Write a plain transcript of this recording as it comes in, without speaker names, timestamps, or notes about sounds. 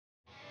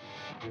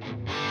What's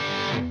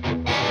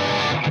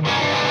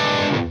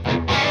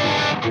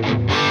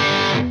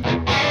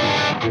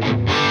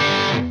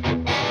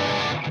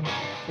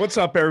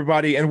up,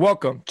 everybody, and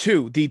welcome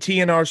to the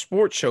TNR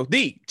Sports Show,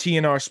 the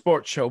TNR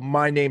Sports Show.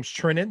 My name's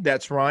Trennan.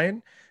 That's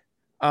Ryan.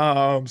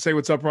 Say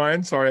what's up,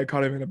 Ryan. Sorry, I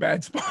caught him in a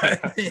bad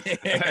spot.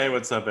 Hey,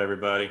 what's up,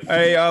 everybody?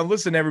 Hey,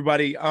 listen,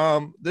 everybody.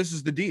 This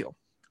is the deal.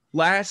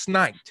 Last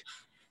night,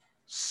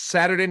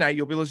 Saturday night,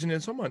 you'll be listening to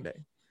this on Monday.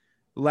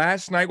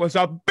 Last night was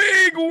a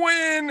big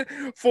win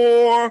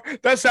for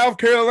the South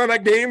Carolina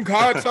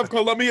Gamecocks of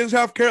Columbia,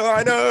 South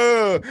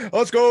Carolina.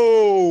 Let's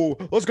go.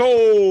 Let's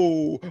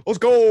go. Let's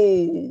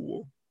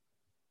go.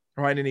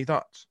 Ryan, any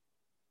thoughts?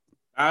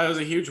 It was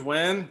a huge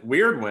win,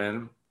 weird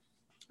win,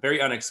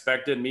 very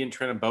unexpected. Me and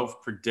Trennan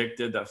both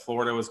predicted that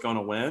Florida was going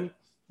to win.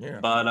 Yeah.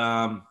 But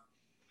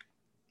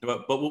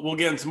we'll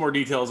get into more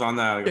details on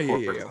that Yeah,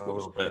 a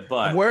little bit.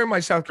 But I'm wearing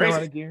my South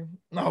Carolina gear.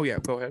 Oh yeah,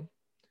 go ahead.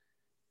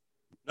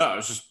 No,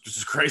 it's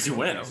just a crazy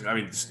win. I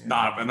mean, it's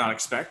not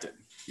expected.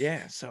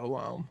 Yeah,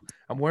 so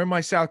I'm wearing my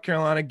South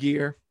Carolina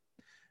gear.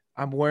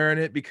 I'm wearing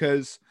it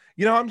because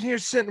I'm here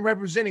sitting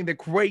representing the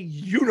great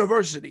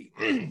university.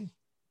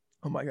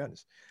 Oh my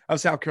goodness, of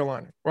South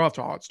Carolina. We're off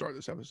to a hot start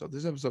this episode.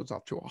 This episode's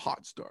off to a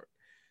hot start.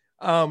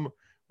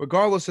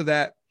 Regardless of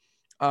that,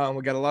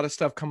 we got a lot of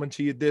stuff coming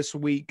to you this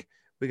week.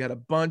 We got a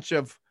bunch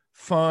of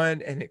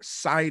fun and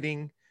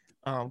exciting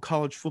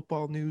college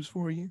football news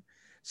for you.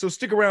 So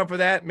stick around for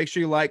that. Make sure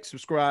you like,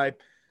 subscribe,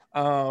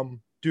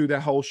 do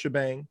that whole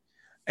shebang.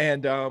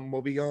 And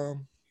we'll be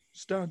doing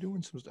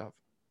some stuff.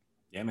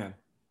 Yeah, man.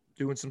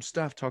 Doing some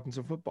stuff, talking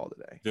some football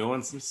today.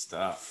 Doing some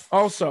stuff.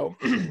 Also,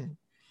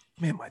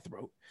 man, my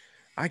throat.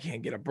 I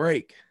can't get a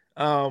break.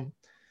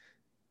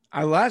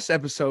 Last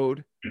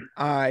episode,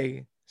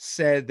 I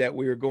said that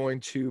we were going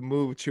to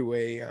move to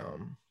a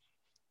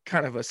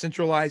kind of a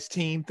centralized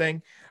team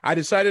thing. I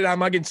decided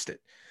I'm against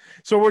it.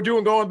 So we're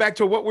going back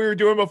to what we were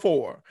doing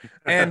before.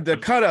 And the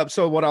cut up.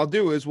 So what I'll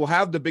do is we'll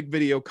have the big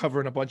video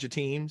covering a bunch of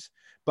teams,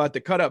 but the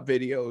cut up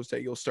videos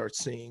that you'll start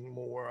seeing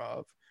more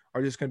of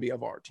are just going to be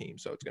of our team.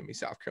 So it's going to be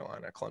South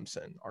Carolina,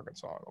 Clemson,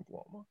 Arkansas, and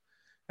Oklahoma.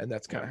 And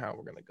that's kind of how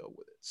we're going to go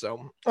with it.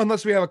 So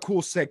unless we have a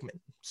cool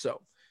segment.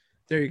 So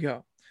there you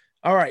go.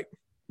 All right.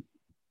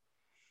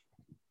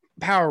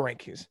 Power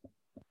rankings.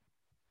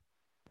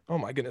 Oh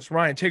my goodness.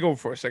 Ryan, take over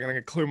for a second. I'm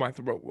going to clear my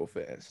throat real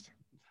fast.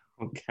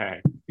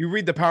 Okay. You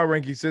read the power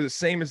rankings. They're the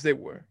same as they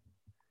were.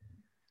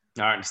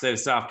 All right. Instead of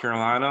South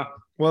Carolina.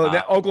 Well,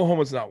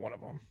 Oklahoma's not one of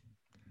them.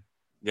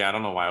 Yeah, I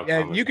don't know why.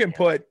 Oklahoma. And you can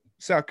put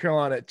South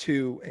Carolina at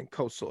 2 and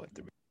Coastal at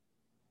 3.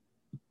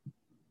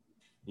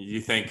 You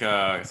think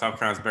South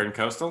Carolina's better than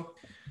Coastal?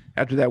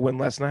 After that win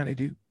last night, I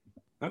do.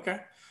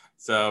 Okay.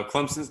 So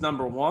Clemson's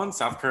number 1,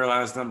 South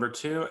Carolina's number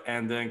 2,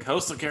 and then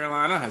Coastal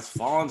Carolina has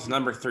fallen to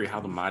number 3. How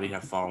the mighty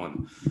have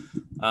fallen.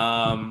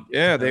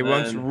 Yeah, they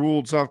once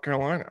ruled South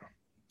Carolina.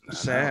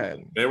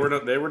 Sad. They were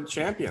the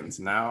champions.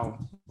 Now,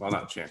 well,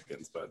 not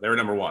champions, but they were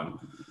number 1.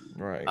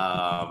 Right.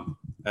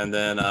 And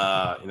then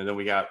then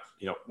we got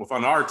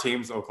on our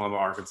teams, Oklahoma,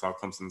 Arkansas,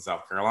 Clemson, and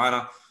South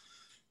Carolina.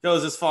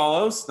 Goes as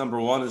follows. Number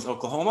 1 is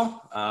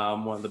Oklahoma,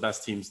 one of the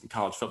best teams in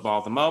college football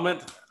at the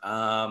moment.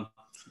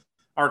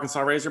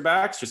 Arkansas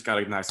Razorbacks just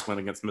got a nice win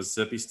against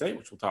Mississippi State,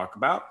 which we'll talk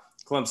about.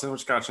 Clemson,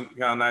 which got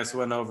a nice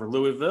win over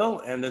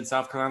Louisville, and then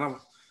South Carolina,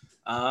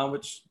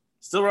 which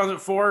still runs at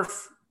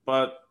 4th,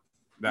 but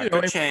that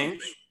could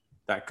change.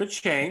 That could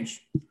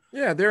change.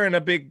 Yeah, they're in the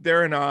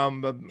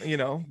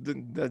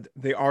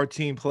our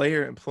team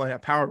player and play a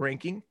power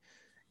ranking.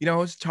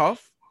 It's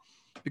tough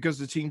because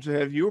the teams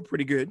ahead of you are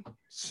pretty good.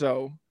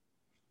 So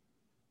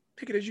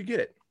pick it as you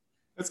get it.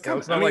 It's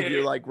not like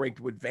you're like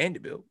ranked with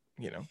Vanderbilt,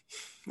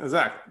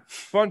 Exactly.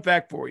 Fun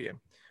fact for you.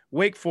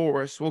 Wake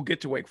Forest, we'll get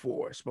to Wake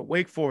Forest, but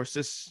Wake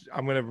Forest,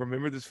 I'm going to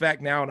remember this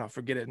fact now and I'll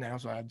forget it now,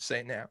 so I have to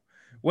say it now.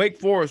 Wake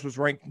Forest was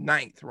ranked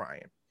 9th,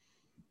 Ryan.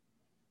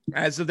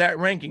 As of that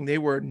ranking, they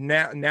were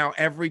now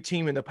every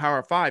team in the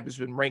Power 5 has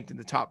been ranked in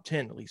the top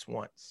 10 at least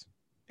once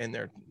in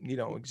their,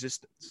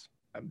 existence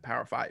and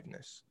Power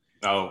 5-ness.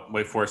 Oh,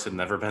 Wake Forest had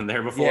never been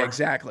there before? Yeah,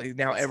 exactly.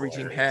 Now every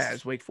team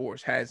has. Wake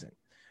Forest hasn't.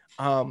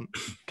 Do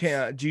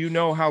you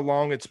know how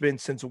long it's been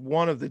since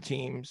one of the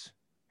teams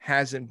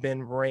hasn't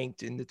been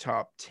ranked in the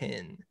top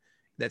 10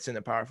 that's in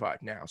the Power 5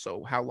 now?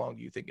 So how long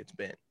do you think it's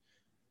been?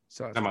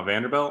 So talking about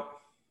Vanderbilt?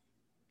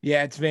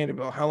 Yeah, it's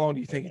Vanderbilt. How long do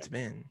you think it's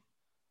been?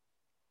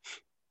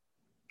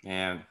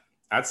 And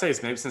I'd say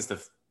it's maybe since the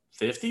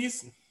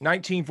 50s?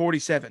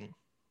 1947.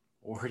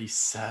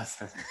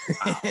 47.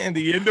 And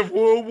the end of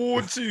World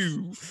War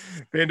II.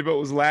 Vanderbilt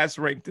was last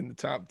ranked in the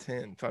top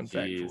 10. Fun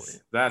fact for you.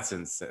 That's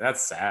insane.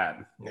 That's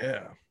sad.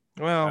 Yeah.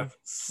 Well,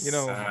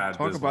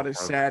 talk about a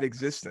sad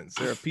existence.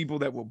 There are people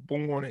that were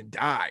born and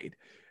died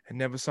and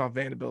never saw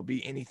Vanderbilt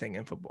be anything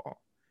in football.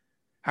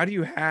 How do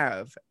you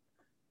have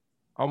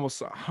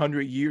almost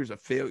 100 years of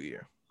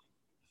failure?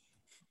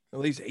 At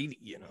least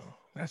 80,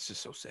 That's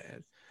just so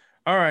sad.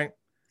 All right.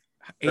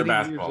 They're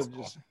basketball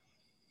school.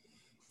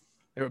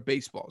 They're a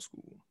baseball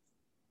school.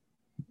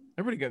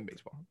 They're pretty good in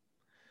baseball.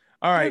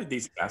 All right.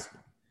 Decent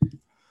basketball.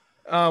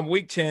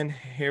 Week 10.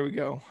 Here we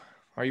go.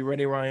 Are you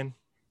ready, Ryan?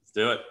 Let's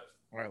do it.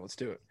 All right, let's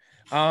do it.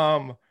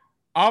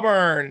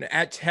 Auburn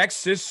at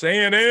Texas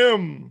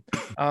A&M.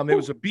 It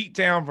was a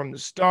beatdown from the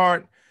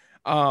start.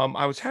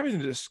 I was having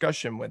a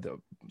discussion with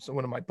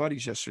one of my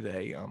buddies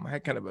yesterday. I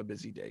had kind of a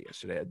busy day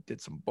yesterday. I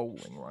did some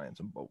bowling, Ryan,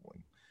 some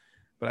bowling,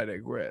 but I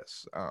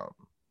digress.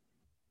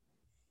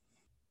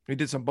 We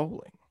did some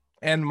bowling,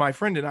 and my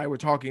friend and I were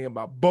talking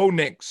about Bo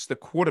Nix, the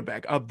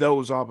quarterback of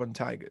those Auburn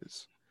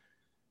Tigers,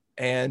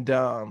 and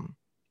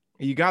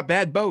you got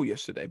bad Bo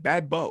yesterday.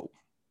 Bad Bo.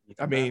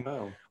 I mean,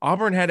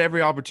 Auburn had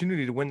every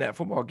opportunity to win that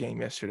football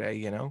game yesterday.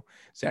 You know,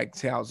 Zach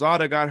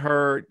Calzada got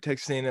hurt.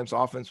 Texas A&M's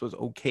offense was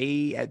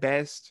okay at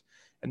best,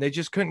 and they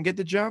just couldn't get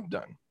the job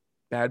done.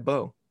 Bad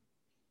Bo.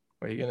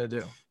 What are you gonna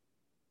do?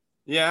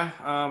 Yeah,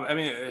 I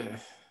mean,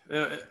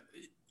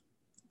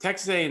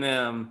 Texas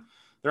A&M,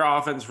 their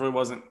offense really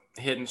wasn't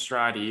hitting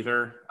stride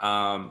either.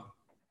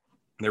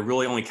 They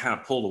really only kind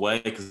of pulled away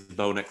because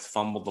Bo Nix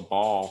fumbled the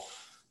ball,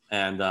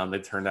 and they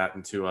turned that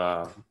into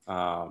a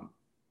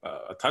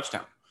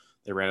touchdown.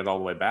 They ran it all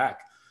the way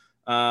back.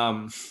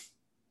 So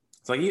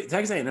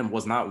Texas A&M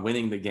was not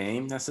winning the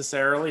game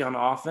necessarily on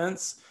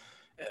offense,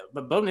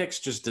 but Bo Nix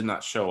just did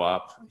not show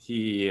up.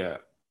 It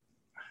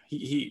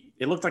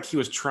looked like he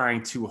was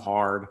trying too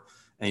hard,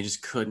 and he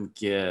just couldn't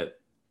get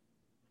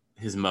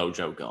his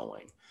mojo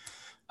going.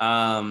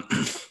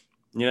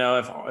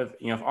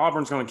 If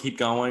Auburn's going to keep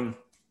going,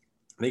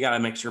 they got to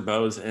make sure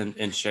Bo's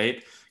in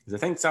shape, because I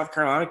think South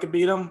Carolina could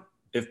beat them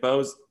if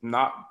Bo's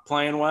not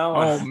playing well.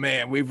 Oh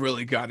man, we've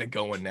really got it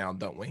going now,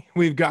 don't we?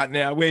 We've gotten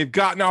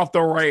off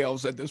the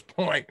rails at this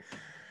point.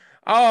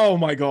 Oh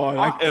my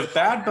God! If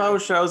bad Bo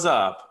shows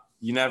up,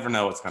 you never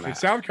know what's going to happen. If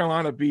South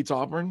Carolina beats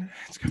Auburn,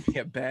 it's going to be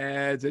a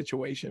bad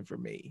situation for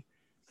me,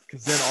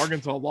 because then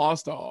Arkansas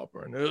lost to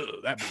Auburn. Ugh,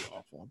 that'd be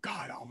awful.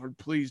 God, Auburn,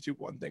 please do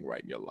one thing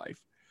right in your life.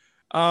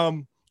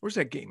 Where's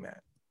that game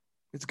at?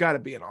 It's got to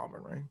be in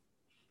Auburn, right?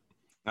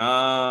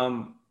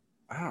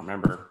 I don't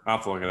remember. I'll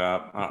have to look it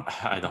up.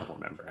 I don't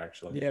remember,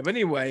 actually. Yeah, but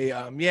anyway,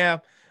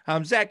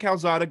 Zach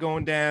Calzada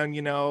going down,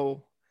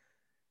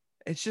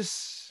 it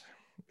is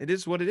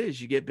what it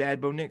is. You get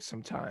bad Bo Nix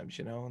sometimes,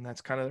 and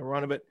that's kind of the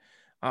run of it.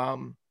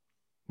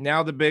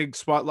 Now the big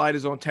spotlight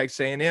is on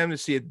Texas A&M to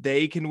see if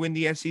they can win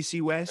the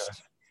SEC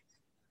West,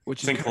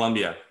 which is in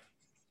Columbia.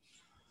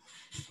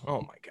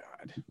 Oh, my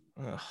God.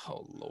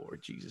 Oh,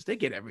 Lord Jesus. They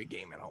get every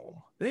game at home.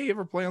 They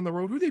ever play on the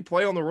road? Who do they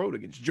play on the road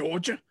against?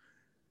 Georgia?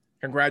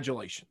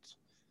 Congratulations.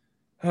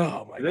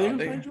 Oh, my God. Did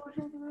they play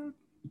Georgia on the road?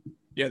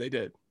 Yeah, they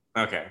did.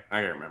 Okay,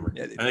 I can remember.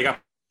 Yeah, they got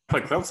to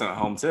play Clemson at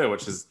home, too,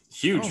 which is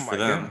huge for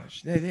them.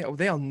 Gosh.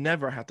 They'll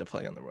never have to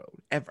play on the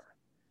road, ever.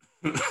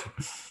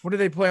 What do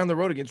they play on the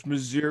road against?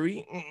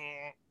 Missouri?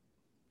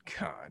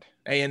 God.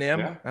 A&M?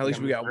 Yeah, at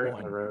least we got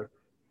one.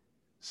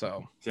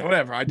 So,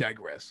 whatever. I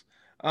digress.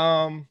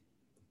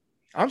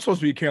 I'm supposed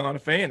to be a Carolina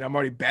fan. I'm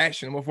already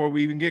bashing them before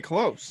we even get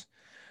close.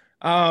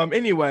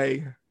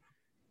 Anyway,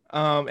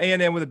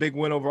 A&M with a big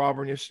win over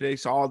Auburn yesterday.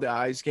 So all the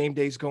eyes. Game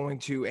day's going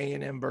to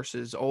A&M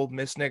versus Ole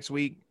Miss next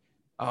week,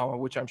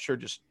 which I'm sure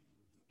just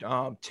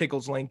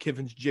tickles Lane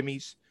Kiffin's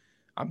jimmies.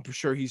 I'm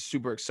sure he's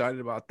super excited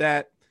about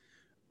that.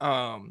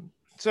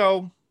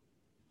 So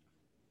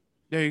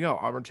there you go.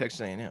 Auburn,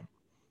 Texas A&M.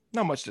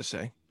 Not much to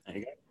say. There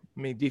you go. I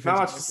mean, defense.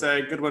 Not much to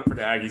say. Good one for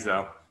the Aggies,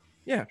 though.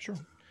 Yeah, sure.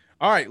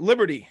 All right,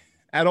 Liberty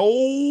at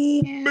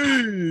Ole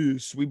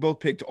Miss. We both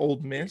picked Ole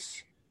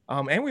Miss,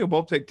 and we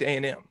both picked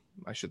A&M.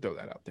 I should throw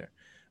that out there.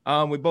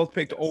 We both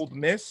picked Ole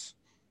Miss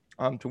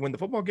to win the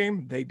football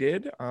game. They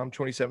did,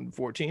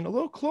 27-14, a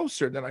little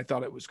closer than I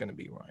thought it was going to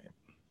be, Ryan.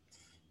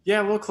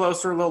 Yeah, a little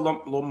closer, a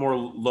little more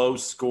low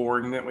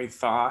scoring than we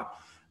thought.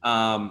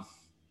 Ole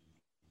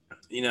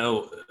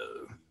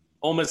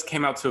Miss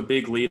came out to a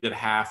big lead at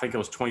half. I think it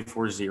was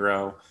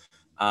 24-0.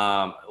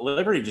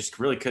 Liberty just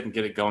really couldn't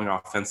get it going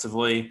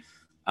offensively.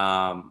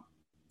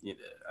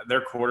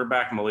 Their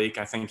quarterback, Malik,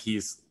 I think he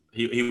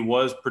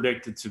was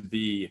predicted to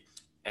be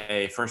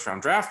a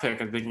first-round draft pick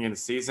at the beginning of the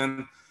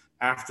season.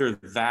 After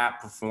that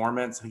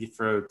performance, I think he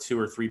threw 2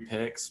 or 3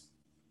 picks.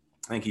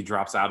 I think he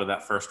drops out of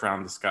that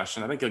first-round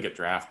discussion. I think he'll get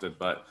drafted,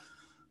 but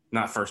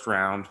not first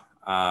round.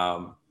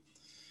 And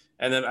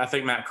then I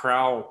think Matt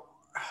Corral,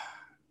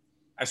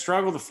 I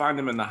struggle to find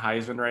him in the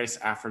Heisman race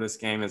after this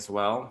game as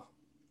well,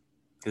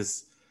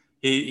 because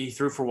he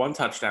threw for 1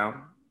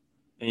 touchdown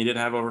and he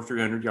didn't have over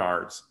 300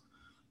 yards.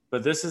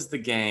 But this is the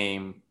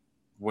game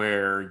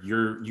where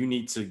you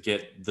need to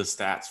get the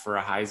stats for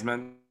a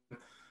Heisman,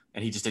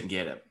 and he just didn't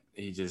get it.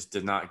 He just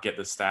did not get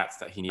the stats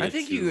that he needed. I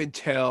think you could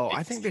tell.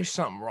 I think there's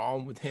something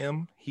wrong with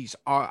him.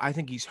 I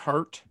think he's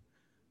hurt.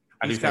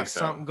 He's got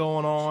something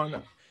going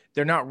on.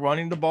 They're not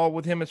running the ball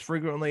with him as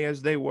frequently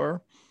as they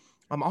were.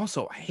 I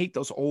hate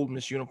those Ole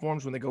Miss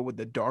uniforms when they go with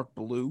the dark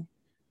blue.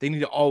 They need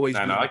to always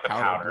be like the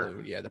powder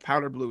blue. Yeah, the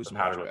powder blue is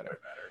much better.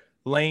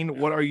 Lane,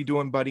 what are you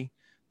doing, buddy?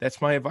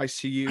 That's my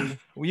advice to you.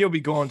 Well, you'll be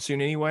going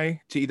soon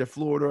anyway to either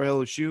Florida or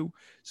LSU,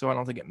 so I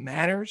don't think it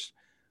matters.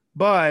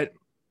 But,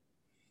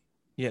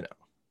 what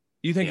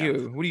do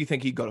you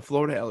think he'd go to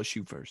Florida or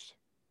LSU first?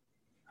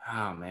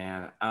 Oh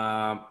man,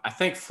 I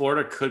think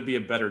Florida could be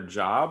a better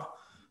job.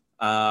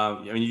 I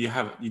mean, you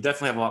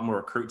definitely have a lot more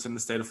recruits in the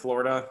state of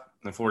Florida,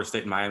 and Florida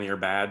State and Miami are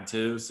bad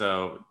too.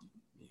 So,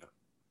 you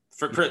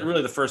know,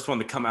 really the first one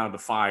to come out of the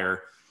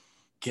fire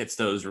gets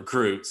those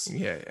recruits.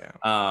 Yeah, yeah.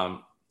 I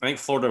think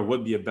Florida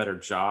would be a better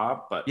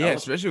job, but Yeah, LSU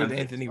especially with can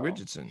think Anthony so.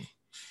 Richardson.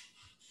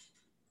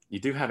 You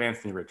do have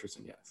Anthony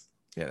Richardson, yes.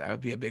 Yeah, that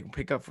would be a big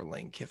pickup for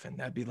Lane Kiffin.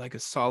 That'd be like a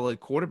solid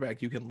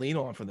quarterback you can lean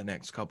on for the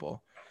next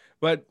couple.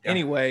 But Yeah.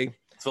 anyway,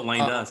 That's what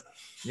Lane does.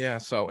 yeah.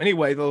 So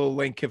anyway, the little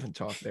Lane Kiffin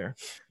talk there.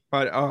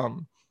 But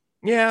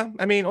yeah,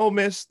 I mean, Ole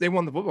Miss, they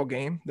won the football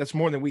game. That's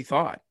more than we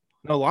thought.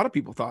 A lot of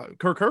people thought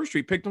Kirk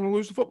Herbstreit picked them to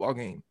lose the football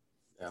game.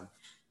 Yeah.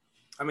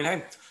 I mean,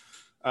 hey,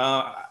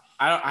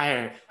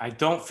 I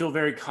don't feel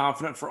very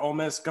confident for Ole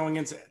Miss going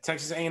into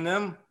Texas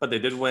A&M, but they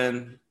did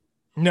win.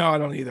 No, I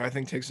don't either. I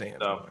think Texas A&M.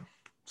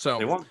 So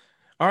they won.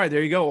 All right,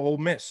 there you go, Ole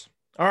Miss.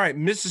 All right,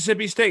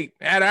 Mississippi State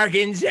at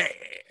Arkansas.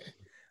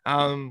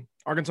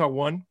 Arkansas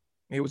won.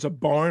 It was a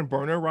barn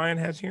burner. Ryan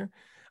has here.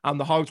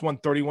 The Hogs won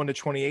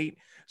 31-28.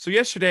 So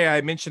yesterday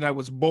I mentioned I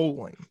was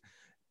bowling.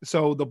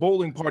 So the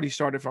bowling party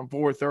started from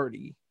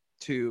 4:30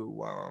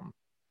 to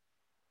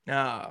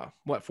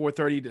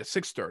 4:30 to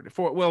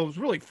 6:30. Well, it was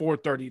really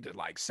 4:30 to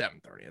like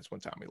 7:30. That's one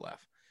time we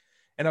left.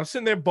 And I was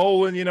sitting there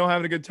bowling,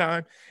 having a good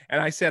time.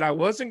 And I said I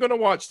wasn't going to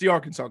watch the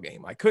Arkansas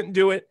game. I couldn't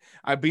do it.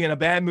 I'd be in a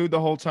bad mood the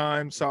whole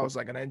time. So I was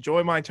like, going to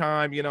enjoy my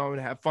time, and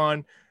have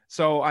fun.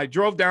 So I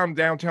drove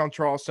downtown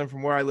Charleston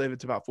from where I live.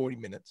 It's about 40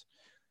 minutes.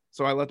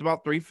 So I left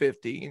about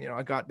 3:50, and,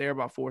 I got there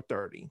about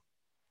 4:30.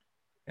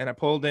 And I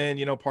pulled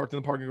in, parked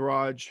in the parking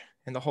garage.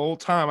 And the whole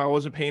time I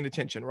wasn't paying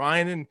attention.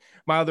 Ryan and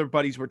my other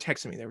buddies were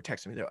texting me. They were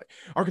texting me. They're like,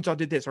 Arkansas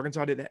did this.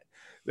 Arkansas did that.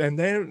 And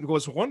then it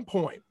was one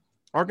point.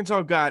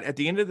 Arkansas got, at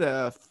the end of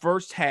the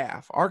first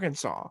half,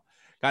 Arkansas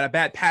got a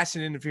bad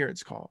passing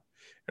interference call.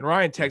 And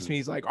Ryan texts me.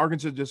 He's like,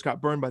 Arkansas just got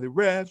burned by the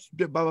refs,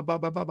 blah, blah, blah,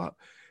 blah, blah, blah.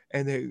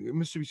 And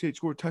Mississippi State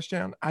scored a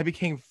touchdown. I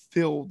became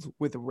filled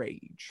with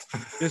rage,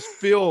 just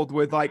filled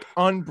with like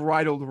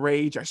unbridled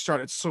rage. I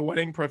started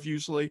sweating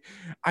profusely.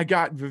 I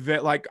got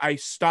I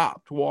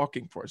stopped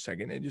walking for a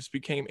second and just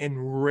became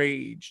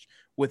enraged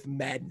with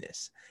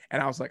madness.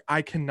 And I was like,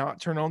 I cannot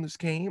turn on this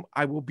game.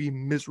 I will be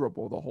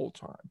miserable the whole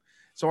time.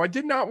 So I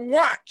did not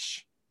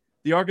watch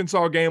the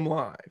Arkansas game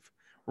live.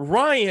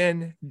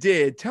 Ryan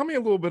did. Tell me a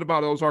little bit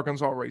about those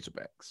Arkansas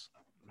Razorbacks.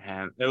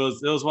 Man, it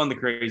was one of the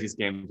craziest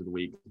games of the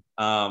week.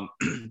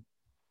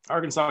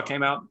 Arkansas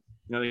came out,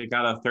 they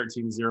got a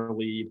 13-0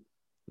 lead,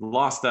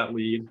 lost that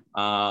lead.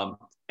 And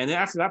then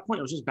after that point,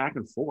 it was just back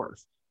and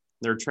forth.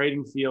 They're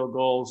trading field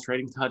goals,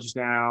 trading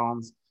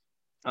touchdowns.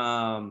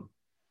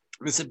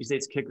 Mississippi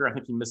State's kicker, I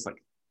think he missed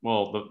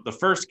the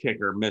first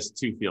kicker missed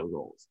 2 field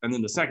goals. And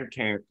then the second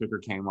kicker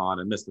came on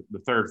and missed the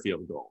third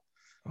field goal.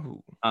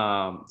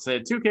 So they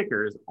had 2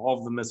 kickers, all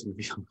of them missing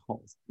field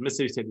goals.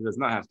 Mississippi State does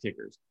not have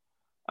kickers.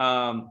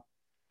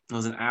 It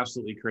was an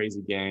absolutely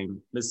crazy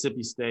game.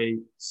 Mississippi State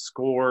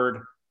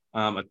scored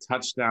a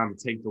touchdown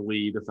to take the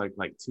lead with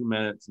like 2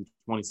 minutes and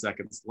 20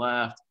 seconds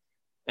left.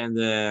 And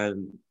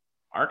then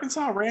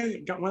Arkansas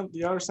went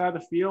the other side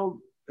of the field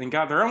and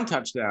got their own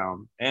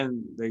touchdown.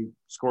 And they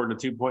scored a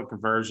 2-point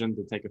conversion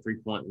to take a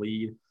 3-point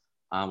lead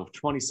with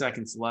 20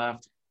 seconds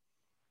left.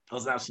 It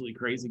was an absolutely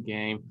crazy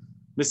game.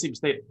 Mississippi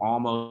State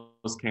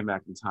almost came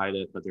back and tied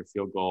it, but their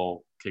field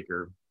goal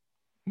kicker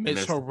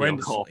missed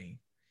horrendously.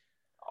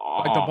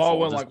 Awful. Like the ball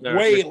went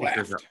way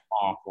left.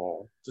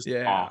 Awful. Just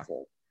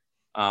awful.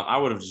 I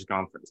would have just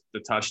gone for the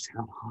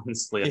touchdown,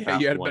 honestly. Yeah,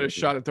 you had a better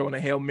shot at throwing a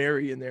Hail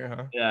Mary in there,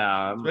 huh?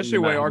 Yeah. Especially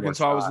when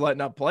Arkansas was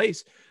letting up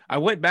plays. I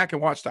went back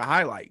and watched the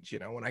highlights,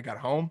 when I got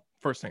home.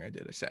 First thing I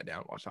did, I sat down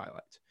and watched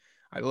highlights.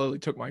 I literally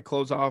took my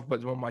clothes off,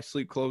 but when my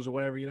sleep clothes or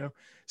whatever,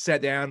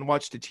 sat down,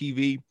 watched the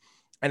TV,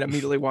 and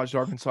immediately watched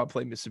Arkansas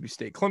play Mississippi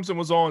State. Clemson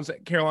was on,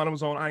 Carolina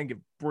was on. I didn't give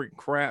freaking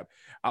crap.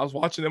 I was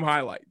watching them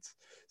highlights.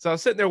 So I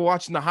was sitting there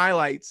watching the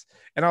highlights,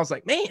 and I was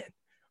like, man,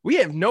 we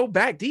have no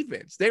back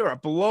defense. They were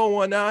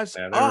blowing us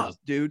up,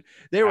 dude.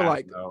 They were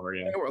like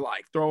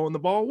throwing the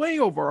ball way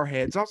over our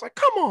heads. I was like,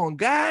 come on,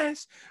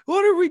 guys.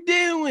 What are we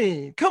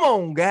doing? Come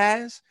on,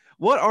 guys.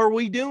 What are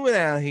we doing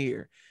out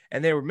here?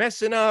 And they were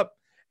messing up,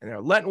 and they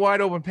were letting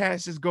wide open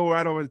passes go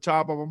right over the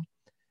top of them.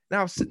 And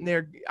I was sitting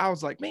there. I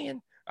was like,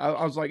 man,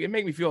 I was like, it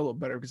made me feel a little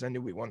better because I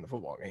knew we won the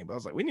football game. But I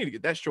was like, we need to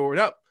get that shored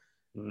up.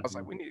 I was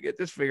like, we need to get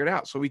this figured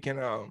out so we can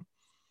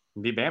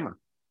beat Bama.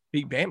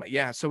 Beat Bama,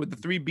 yeah. So with the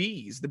 3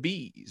 B's, the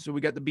B's. So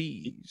we got the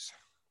B's.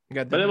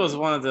 But it was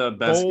one of the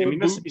best.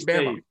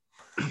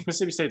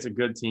 Mississippi State's a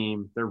good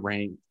team. They're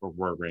ranked or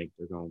were ranked.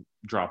 They're going to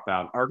drop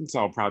out.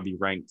 Arkansas will probably be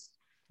ranked.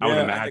 I would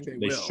imagine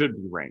they should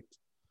be ranked.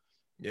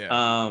 Yeah,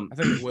 I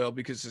think they will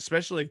because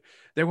especially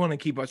they want to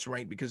keep us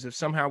ranked because if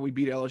somehow we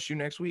beat LSU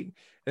next week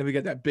and we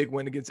get that big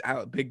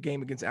big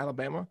game against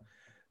Alabama,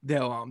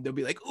 they'll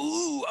be like,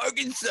 ooh,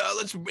 Arkansas,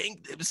 let's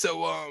rank them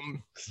so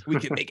we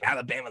can make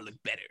Alabama look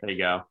better. There you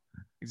go.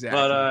 Exactly.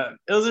 But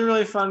it was a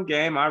really fun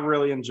game. I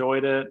really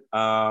enjoyed it.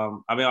 I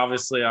mean,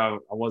 obviously, I'm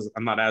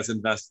not as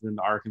invested in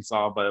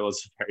Arkansas, but it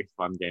was a very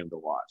fun game to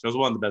watch. It was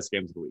one of the best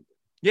games of the weekend.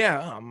 Yeah,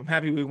 I'm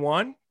happy we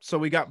won. So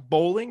we got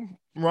bowling.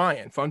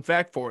 Ryan, fun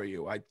fact for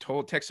you.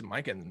 Texted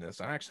Mike in this.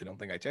 I actually don't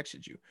think I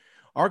texted you.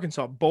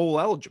 Arkansas bowl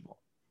eligible.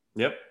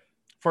 Yep.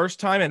 First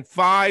time in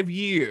 5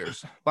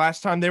 years.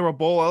 Last time they were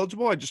bowl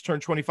eligible, I just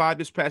turned 25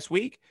 this past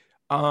week.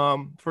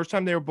 First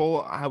time they were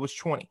bowl, I was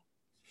 20.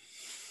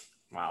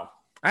 Wow.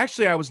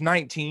 Actually, I was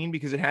 19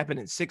 because it happened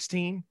in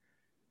 16.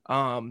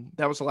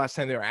 That was the last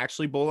time they were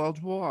actually bowl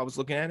eligible. I was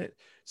looking at it.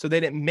 So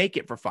they didn't make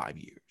it for 5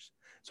 years.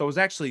 So I was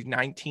actually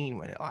 19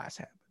 when it last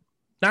happened.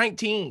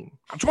 19.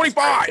 I'm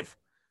 25.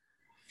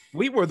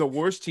 We were the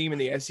worst team in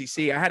the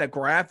SEC. I had a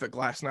graphic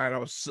last night. I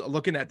was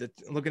looking at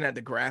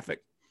the graphic.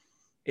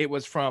 It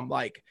was from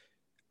like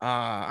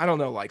I don't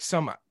know, like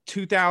some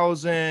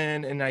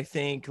 2000 and I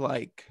think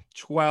like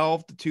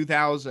 12 to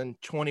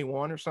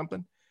 2021 or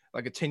something,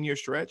 like a 10-year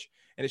stretch.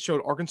 And it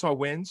showed Arkansas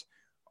wins.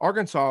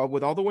 Arkansas,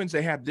 with all the wins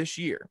they have this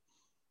year,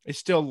 is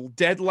still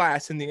dead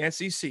last in the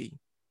SEC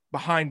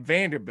behind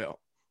Vanderbilt,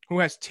 who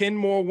has 10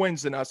 more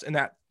wins than us, and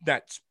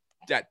that's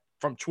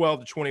from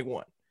 12 to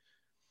 21.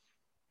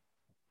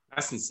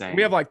 That's insane.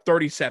 We have like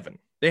 37.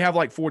 They have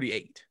like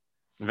 48.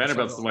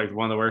 Vanderbilt's like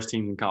one of the worst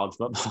teams in college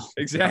football.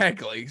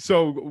 Exactly.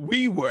 So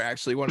we were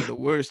actually one of the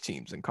worst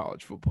teams in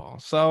college football.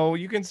 So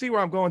you can see where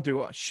I'm going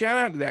through. Shout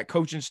out to that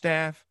coaching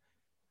staff.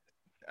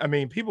 I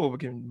mean,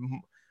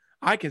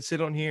 I can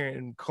sit on here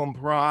and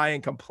cry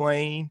and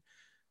complain.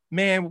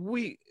 Man,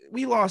 we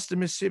lost to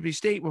Mississippi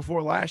State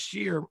before last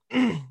year,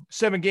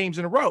 7 games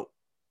in a row.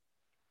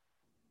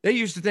 They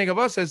used to think of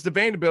us as the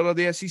Vanderbilt of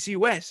the SEC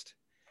West.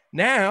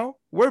 Now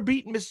we're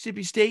beating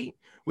Mississippi State.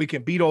 We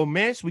can beat Ole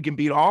Miss. We can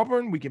beat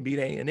Auburn. We can beat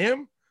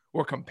A&M.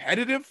 We're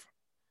competitive.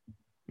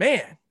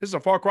 Man, this is a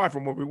far cry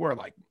from where we were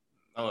like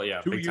 2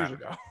 years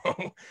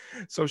ago.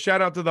 So shout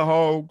out to the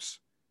Hogs.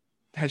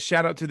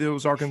 Shout out to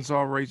those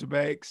Arkansas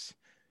Razorbacks.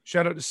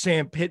 Shout out to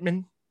Sam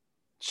Pittman.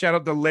 Shout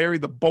out to Larry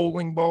the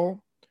bowling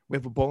ball. We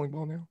have a bowling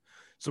ball now.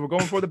 So we're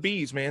going for the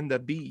bees, man. The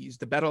bees.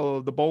 The battle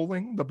of the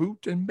bowling, the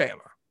boot, and Bama.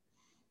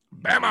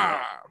 Bama!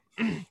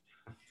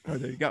 Oh,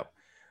 there you go.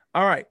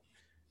 All right.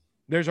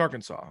 There's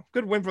Arkansas.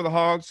 Good win for the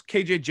Hogs.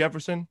 KJ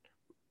Jefferson,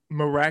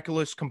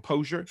 miraculous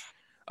composure.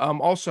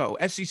 Also,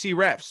 SEC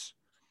refs.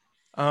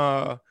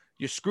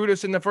 You screwed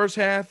us in the first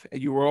half,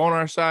 and you were on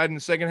our side in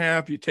the second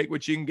half. You take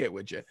what you can get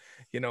with you.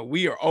 You know,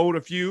 we are owed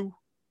a few,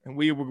 and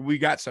we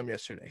got some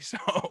yesterday. So,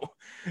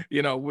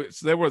 you know,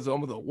 there was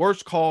some of the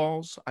worst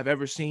calls I've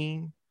ever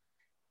seen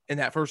in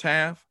that first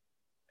half.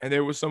 And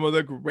there was some of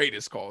the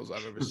greatest calls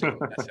I've ever seen in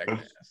that second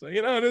half. So,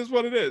 you know, it is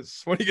what it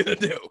is. What are you going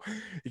to do?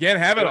 You can't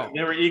have it all.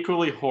 They were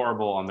equally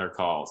horrible on their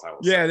calls, I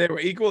will say. Yeah, they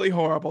were equally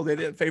horrible. They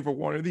didn't favor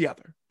one or the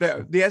other.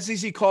 The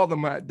SEC called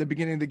them at the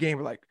beginning of the game.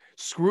 We're like,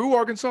 screw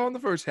Arkansas in the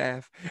first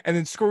half and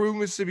then screw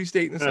Mississippi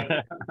State in the second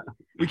half.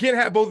 We can't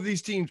have both of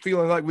these teams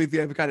feeling like we've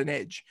got an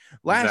edge.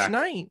 Last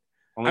night,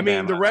 the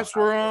refs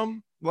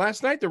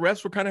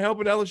were kind of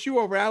helping LSU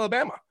over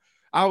Alabama.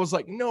 I was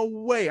like, no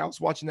way. I was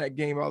watching that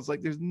game. I was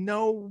like, there's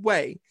no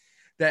way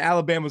that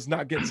Alabama's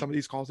not getting some of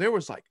these calls. There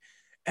was like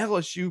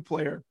LSU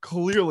player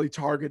clearly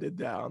targeted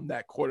down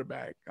that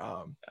quarterback,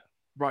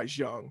 Bryce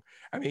Young.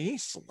 I mean, he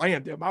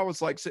slammed him. I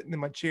was like sitting in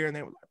my chair and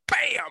they were like,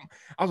 bam.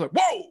 I was like,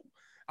 whoa.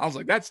 I was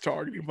like, that's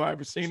targeting if I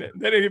ever seen it.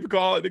 They didn't even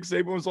call it. Nick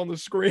Saban was on the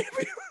screen.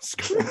 He was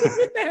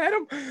screaming at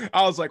him.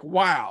 I was like,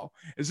 wow,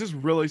 is this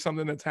really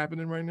something that's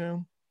happening right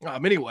now?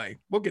 Anyway,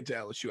 we'll get to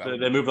LSU.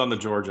 They moved on to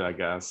Georgia, I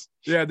guess.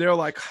 Yeah, they're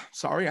like,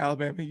 sorry,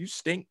 Alabama, you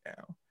stink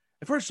now.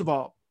 And first of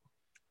all,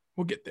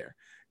 we'll get there.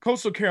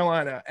 Coastal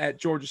Carolina at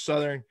Georgia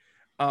Southern.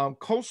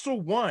 Coastal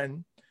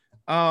won.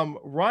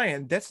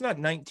 Ryan, that's not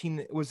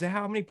 19. Was that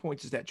how many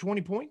points is that?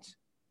 20 points?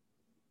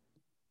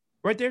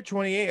 Right there,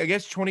 28. I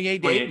guess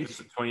 28 to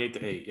 8. 28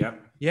 to 8,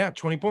 yep. Yeah,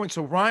 20 points.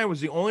 So Ryan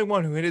was the only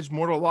one who hit his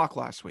mortal lock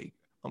last week.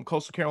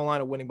 Coastal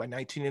Carolina winning by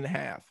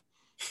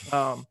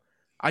 19.5.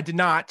 I did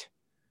not.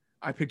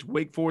 I picked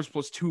Wake Forest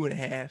plus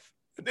 2.5.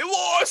 And they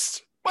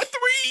lost by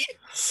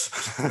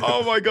 3.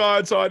 Oh my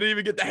God. So I didn't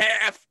even get the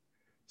half.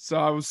 So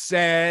I was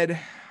sad.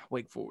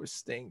 Wake Forest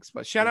stinks.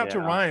 But shout out to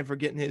Ryan for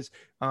getting his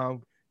I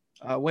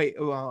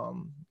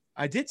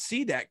did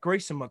see that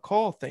Grayson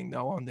McCall thing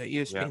though on the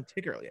ESPN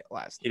ticker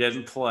last night. He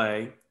didn't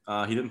play.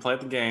 He didn't play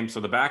at the game. So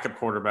the backup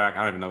quarterback,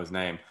 I don't even know his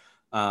name,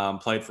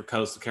 played for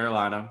Coastal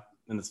Carolina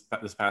in this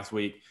past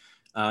week.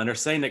 And they're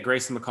saying that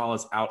Grayson McCall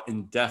is out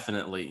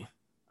indefinitely.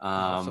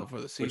 Also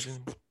for the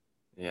season.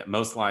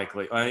 Most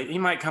likely. He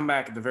might come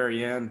back at the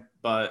very end,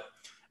 but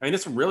I mean,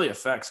 this really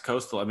affects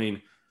Coastal. I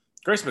mean,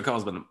 Grayson McCall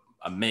has been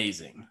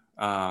amazing.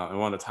 And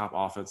one of the top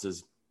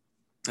offenses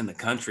in the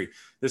country.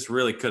 This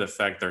really could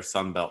affect their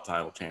Sun Belt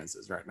title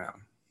chances right now.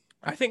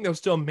 I think they'll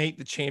still make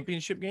the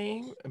championship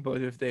game,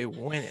 but if they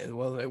win it,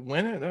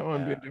 that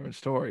would be a different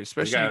story.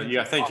 Especially,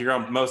 I think you're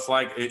going most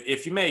likely,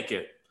 if you make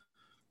it,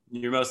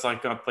 you're most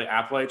likely going to play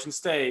Appalachian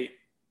State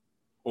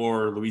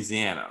or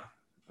Louisiana.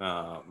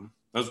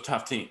 Those are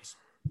tough teams.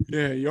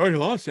 Yeah, you already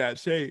lost that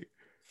state.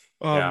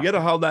 You got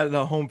to hold that in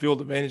the home field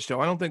advantage,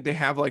 though. I don't think they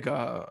have like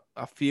a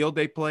field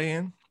they play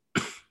in.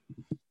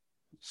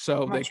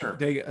 So I'm not sure.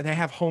 they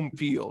have home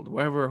field.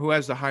 Who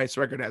has the highest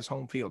record has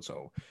home field.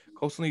 So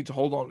Coastal needs to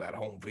hold on to that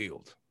home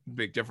field.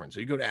 Big difference. So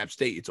you go to App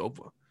State, it's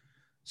over.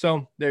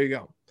 So there you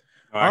go.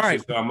 Oh, All actually,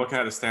 right. so I'm looking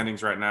at the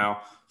standings right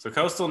now. So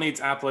Coastal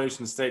needs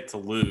Appalachian State to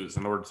lose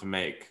in order to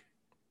make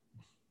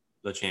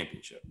the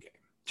championship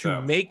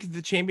game. Make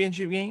the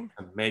championship game?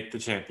 Make the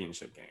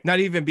championship game. Not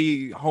even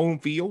be home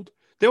field?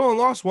 They only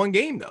lost one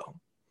game, though.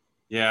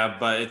 Yeah,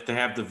 but if they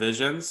have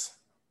divisions,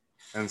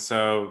 and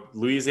so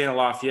Louisiana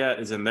Lafayette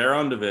is in their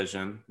own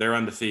division. They're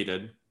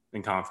undefeated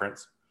in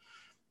conference.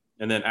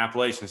 And then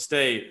Appalachian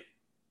State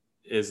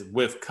is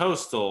with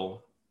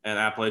Coastal, and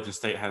Appalachian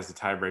State has the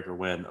tiebreaker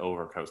win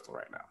over Coastal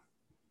right now.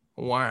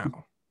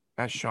 Wow.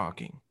 That's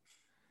shocking.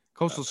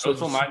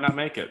 Coastal might not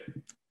make it.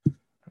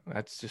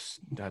 That's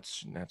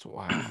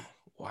wow.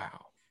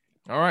 Wow.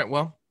 All right.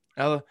 Well,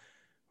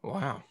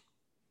 wow.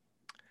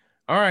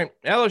 All right.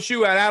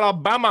 LSU at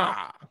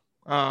Alabama.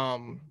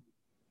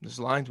 This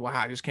line's wow.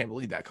 I just can't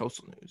believe that.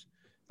 Coastal news.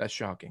 That's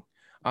shocking.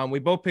 We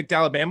both picked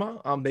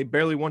Alabama. They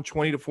barely won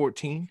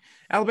 20-14.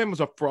 Alabama's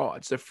a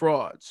frauds. They're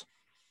frauds.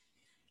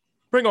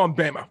 Bring on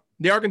Bama.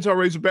 The Arkansas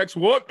Razorbacks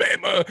want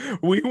Bama.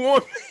 We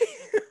want.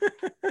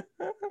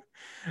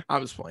 I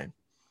was playing.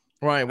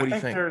 Ryan, what do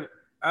you think?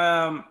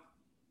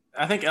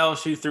 I think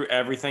LSU threw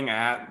everything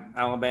at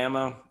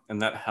Alabama,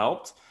 and that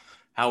helped.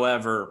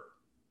 However,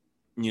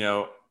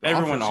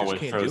 everyone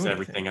always throws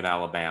everything at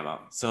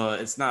Alabama. So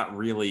it's not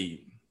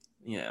really,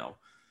 you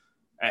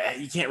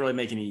can't really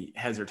make any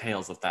heads or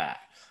tails with that.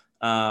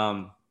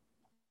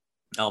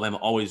 Alabama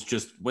always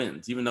just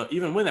wins, even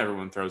when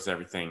everyone throws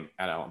everything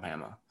at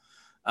Alabama.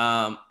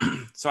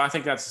 So I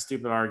think that's a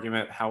stupid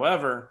argument.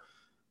 However,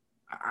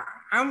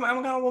 I'm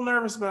a little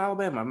nervous about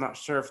Alabama. I'm not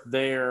sure if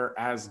they're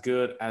as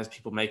good as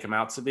people make them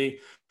out to be.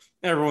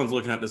 Everyone's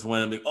looking at this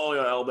win and being, oh,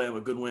 yeah,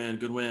 Alabama, good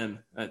win.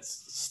 That's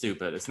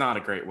stupid. It's not a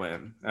great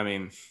win. I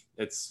mean,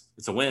 it's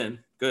a win,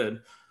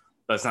 good,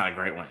 but it's not a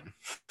great win.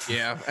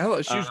 Yeah,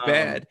 LSU's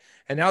bad.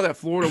 And now that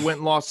Florida went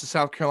and lost to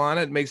South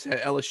Carolina, it makes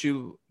that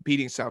LSU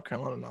beating South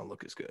Carolina not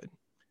look as good.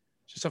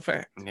 It's just a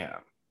fact. Yeah.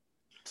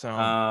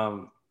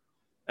 So,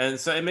 and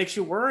so it makes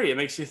you worry. It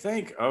makes you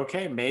think,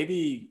 okay,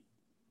 maybe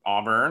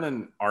Auburn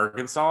and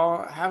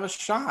Arkansas have a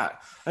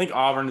shot. I think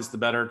Auburn is the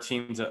better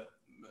team to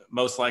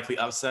most likely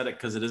upset it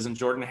because it isn't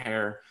Jordan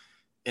Hare.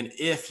 And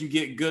if you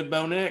get good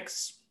Bo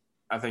Nix,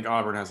 I think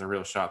Auburn has a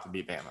real shot to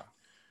beat Bama.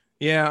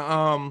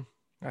 Yeah,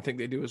 I think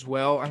they do as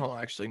well. I don't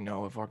actually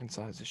know if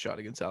Arkansas has a shot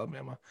against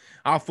Alabama.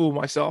 I'll fool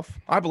myself.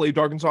 I believed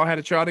Arkansas had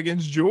a shot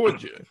against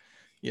Georgia,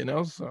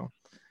 so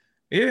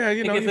yeah,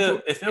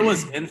 if it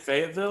was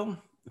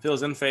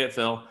in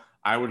Fayetteville,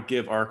 I would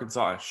give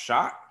Arkansas a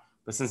shot.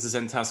 But since it's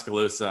in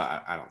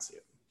Tuscaloosa, I don't see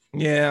it.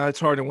 Yeah, it's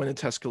hard to win in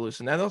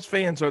Tuscaloosa. Now, those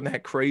fans aren't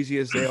that crazy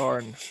as they are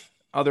in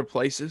other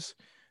places.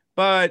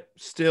 But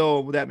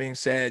still, with that being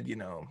said, you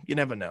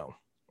never know.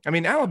 I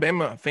mean,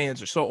 Alabama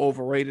fans are so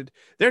overrated.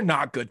 They're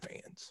not good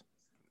fans.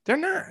 They're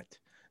not.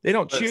 They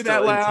don't cheer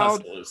that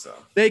loud.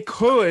 They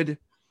could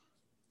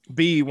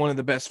be one of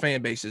the best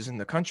fan bases in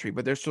the country,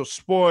 but they're so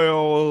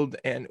spoiled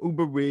and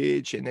uber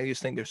rich, and they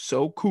just think they're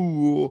so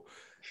cool.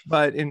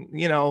 But,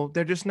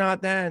 they're just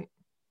not that.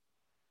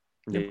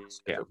 Yeah,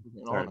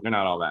 they're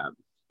not all that.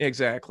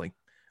 Exactly.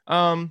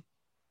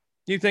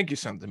 You think you're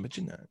something, but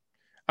you're not.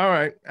 All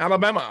right,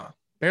 Alabama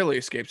barely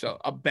escapes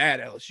a bad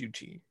LSU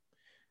team.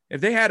 If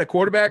they had a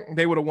quarterback,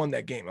 they would have won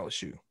that game,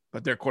 LSU.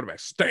 But their quarterback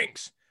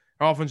stinks.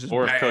 Their offense is bad.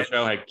 Or if Coach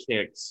O had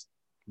kicked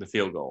the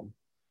field goal.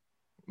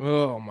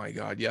 Oh, my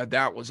God. Yeah,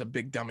 that was a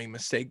big dummy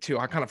mistake, too.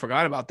 I kind of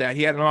forgot about that.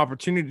 He had an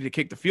opportunity to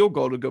kick the field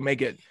goal to go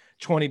make it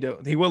 20 to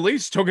 – he would at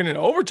least took it in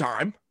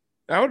overtime.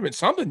 That would have been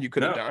something you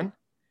could have done.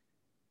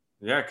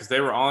 Yeah, because they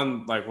were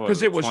on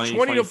because it was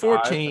 20 to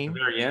 14 at the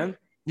very end.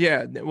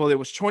 Yeah, well, it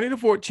was 20 to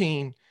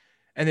 14,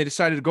 and they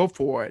decided to go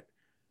for it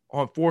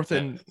on fourth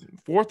and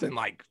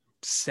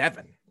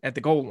 7 at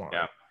the goal line.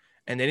 Yeah,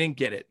 and they didn't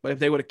get it. But if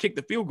they would have kicked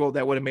the field goal,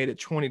 that would have made it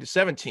 20 to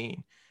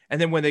 17.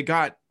 And then when they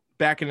got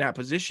back in that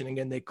position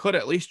again, they could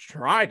at least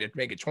try to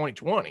make it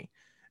 20-20,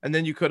 and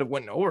then you could have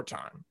went in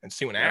overtime and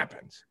see what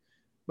happens.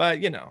 But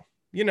you don't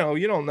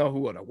know who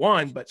would have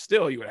won, but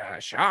still, you would have had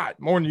a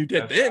shot more than you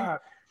did then.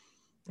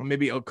 Or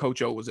maybe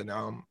Coach O was an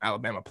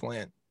Alabama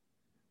plant.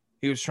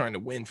 He was trying to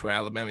win for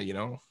Alabama,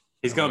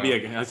 He's gonna be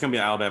an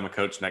Alabama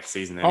coach next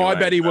season. Anyway, I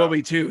bet he will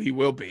be too. He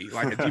will be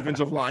like a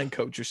defensive line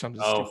coach or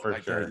something.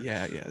 For sure. That.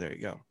 Yeah. There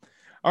you go.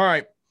 All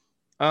right.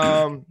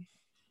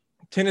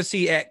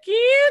 Tennessee at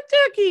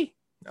Kentucky.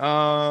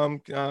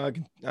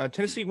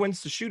 Tennessee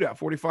wins the shootout,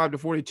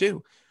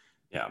 45-42.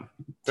 Yeah,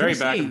 very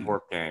back and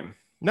forth game.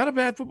 Not a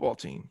bad football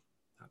team.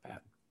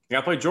 You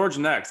got to play Georgia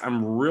next.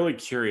 I'm really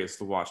curious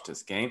to watch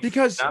this game.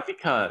 Not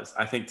because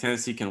I think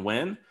Tennessee can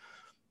win,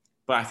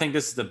 but I think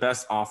this is the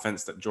best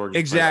offense that Georgia.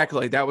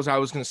 Exactly. I was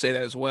going to say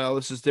that as well.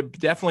 This is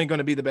definitely going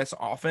to be the best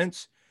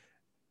offense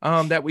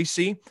that we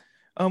see.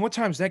 What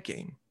time is that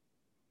game?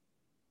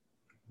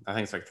 I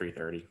think it's like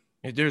 3:30.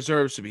 It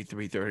deserves to be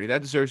 3:30.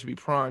 That deserves to be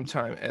prime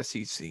time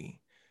SEC,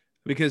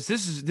 because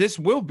this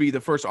will be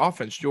the first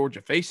offense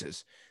Georgia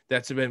faces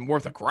that's been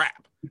worth a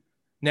crap.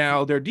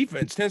 Now, their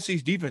defense,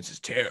 Tennessee's defense is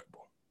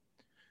terrible.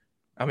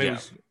 I mean, it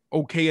was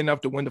okay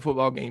enough to win the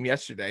football game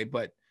yesterday,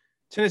 but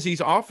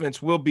Tennessee's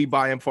offense will be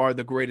by and far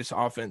the greatest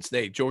offense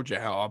Georgia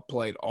have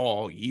played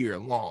all year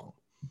long.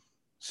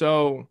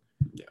 So,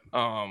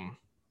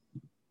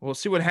 we'll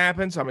see what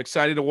happens. I'm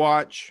excited to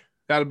watch.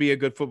 That'll be a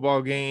good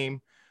football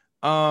game.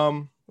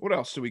 What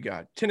else do we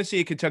got? Tennessee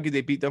and Kentucky,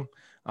 they beat them.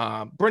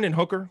 Brendan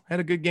Hooker had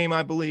a good game,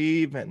 I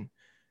believe. And,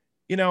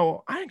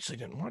 I actually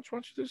didn't watch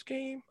much of this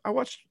game. I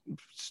watched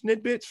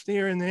snippets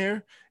here and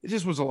there. It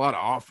just was a lot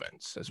of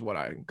offense is what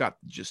I got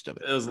the gist of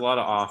it. It was a lot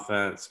of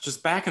offense,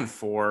 just back and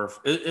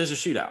forth. It was a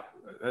shootout.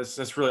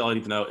 That's really all you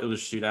need to know. It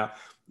was a shootout.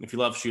 If you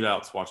love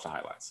shootouts, watch the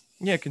highlights.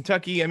 Yeah,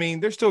 Kentucky, I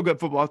mean, they're still a good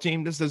football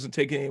team. This doesn't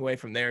take any away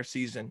from their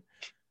season.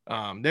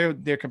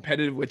 They're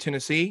competitive with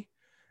Tennessee.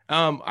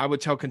 I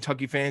would tell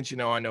Kentucky fans,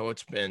 I know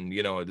it's been,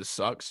 this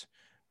sucks.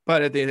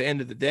 But at the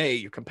end of the day,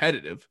 you're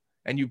competitive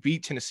and you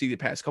beat Tennessee the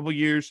past couple of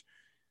years.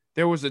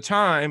 There was a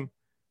time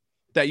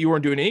that you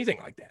weren't doing anything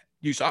like that.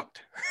 You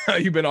sucked.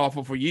 You've been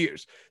awful for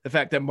years. The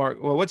fact that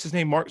what's his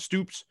name? Mark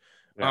Stoops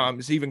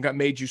has even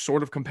made you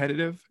sort of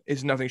competitive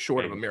is nothing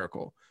short of a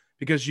miracle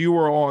because you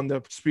were on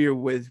the spear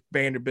with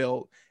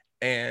Vanderbilt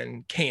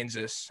and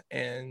Kansas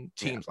and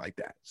teams like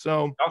that.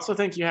 So I also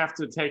think you have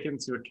to take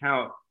into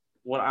account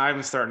what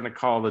I'm starting to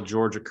call the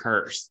Georgia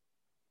curse.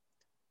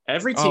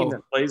 Every team that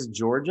plays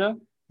Georgia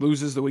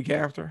loses the week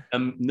after.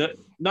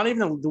 Not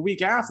even the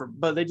week after,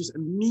 but they just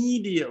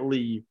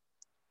immediately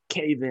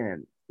cave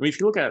in. I mean,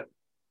 if you look at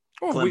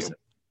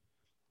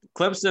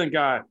Clemson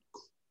got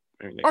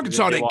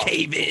Arkansas didn't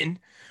cave in.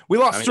 We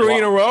lost 3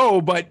 in a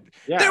row, but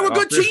they were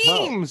good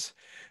teams.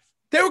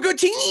 They were good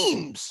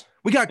teams.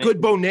 We got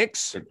good Bo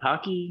Nix.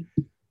 Kentucky,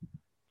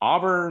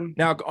 Auburn.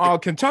 Now,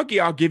 Kentucky,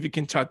 I'll give you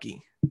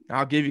Kentucky.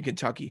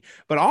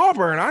 But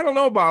Auburn, I don't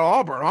know about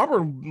Auburn.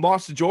 Auburn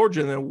lost to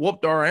Georgia and then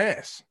whooped our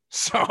ass.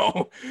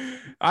 So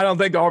I don't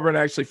think Auburn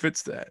actually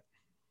fits that.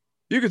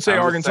 You could say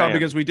Arkansas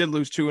because we did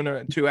lose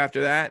 2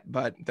 after that,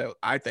 but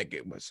I think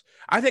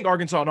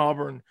Arkansas and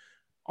Auburn.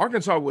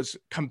 Arkansas was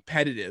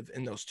competitive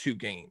in those 2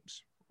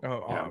 games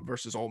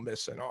versus Ole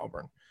Miss and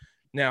Auburn.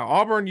 Now,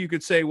 Auburn, you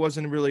could say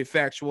wasn't really a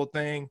factual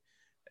thing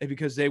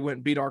because they went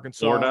and beat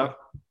Arkansas.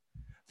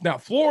 Now,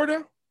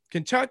 Florida,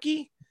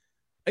 Kentucky,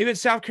 even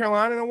South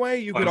Carolina in a way,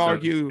 you could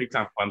argue. Big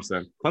time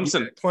Clemson.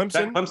 That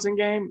Clemson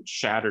game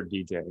shattered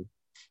DJ.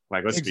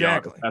 Like, let's be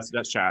honest,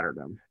 that shattered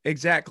them.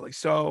 Exactly.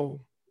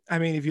 So, I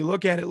mean, if you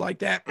look at it like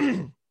that,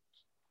 if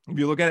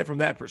you look at it from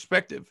that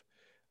perspective,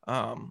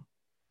 I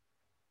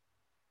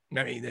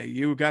mean,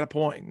 you got a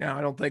point. Now,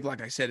 I don't think,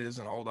 like I said, it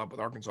doesn't hold up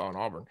with Arkansas and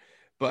Auburn,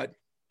 but,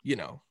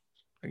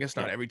 I guess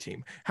not every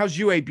team. How's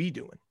UAB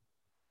doing?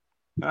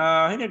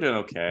 I think they're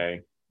doing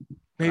okay.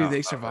 Maybe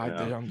they survived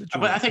it on the Georgia.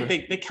 But I think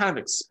they kind of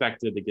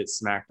expected to get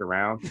smacked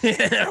around.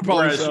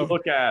 Whereas you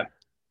look at,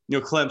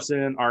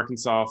 Clemson,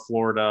 Arkansas,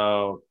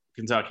 Florida,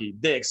 Kentucky,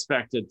 they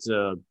expected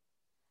to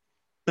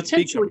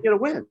potentially get a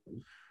win.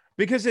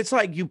 Because it's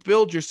like you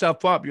build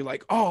yourself up. You're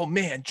like, oh,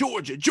 man,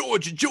 Georgia.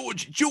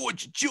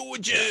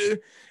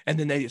 And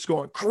then they just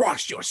go and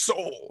crush your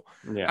soul.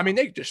 Yeah. I mean,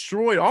 they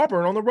destroyed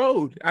Auburn on the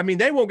road. I mean,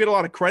 they won't get a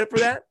lot of credit for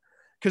that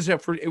because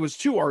it was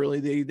too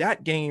early.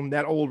 That game,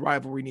 that old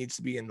rivalry needs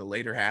to be in the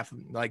later half,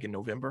 like in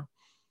November.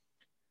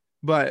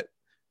 But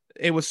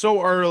it was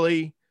so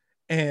early,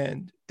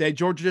 and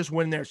Georgia just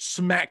went in there,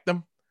 smacked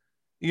them.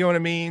 You know what I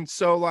mean?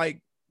 So,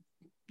 like,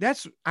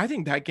 I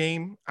think that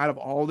game, out of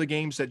all the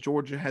games that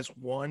Georgia has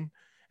won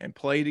and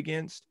played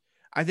against,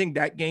 I think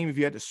that game, if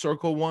you had to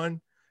circle one,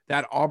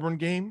 that Auburn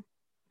game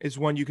is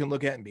one you can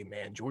look at and be,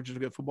 man, Georgia's a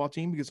good football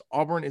team, because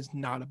Auburn is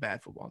not a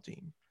bad football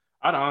team.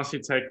 I'd honestly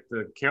take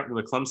the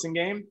Clemson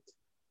game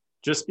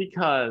just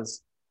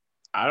because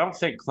I don't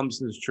think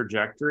Clemson's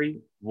trajectory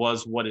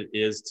was what it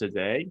is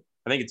today.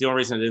 I think the only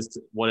reason it is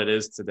what it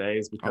is today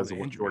is because of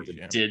what Georgia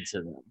did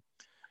to them.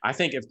 I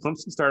think if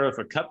Clemson started with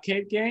a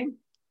cupcake game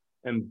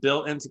and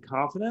built into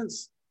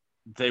confidence,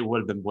 they would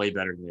have been way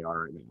better than they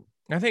are right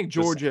now. I think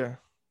Georgia,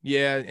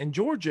 and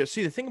Georgia,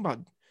 see, the thing about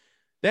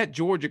that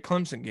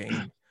Georgia-Clemson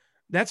game,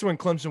 that's when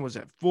Clemson was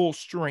at full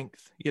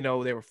strength. They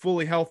were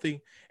fully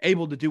healthy,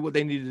 able to do what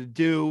they needed to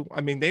do.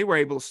 I mean, they were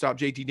able to stop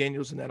JT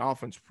Daniels in that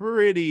offense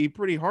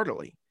pretty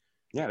heartily.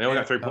 Yeah, they only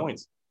got 3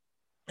 points.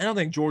 I don't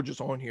think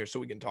Georgia's on here, so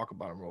we can talk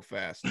about them real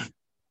fast.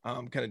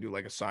 Kind of do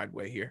like a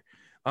sideway here.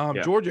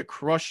 Georgia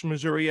crushed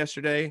Missouri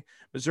yesterday.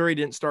 Missouri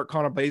didn't start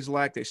Connor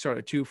Bazelak. They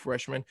started 2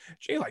 freshmen.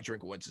 Jalen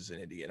Drinkwitz is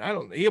an idiot.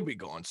 He'll be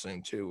gone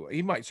soon too.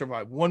 He might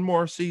survive one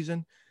more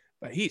season,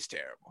 but he's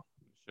terrible.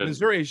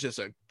 Missouri is just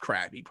a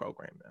crappy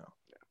program now.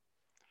 Yeah.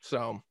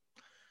 So,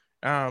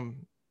 I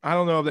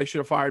don't know if they should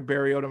have fired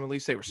Barry Odom. At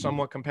least they were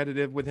somewhat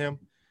competitive with him.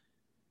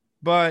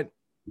 But,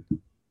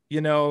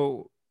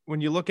 when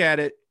you look at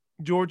it,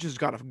 Georgia's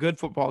got a good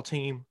football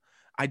team.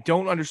 I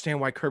don't understand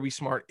why Kirby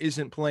Smart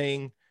isn't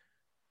playing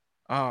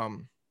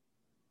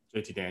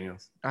JT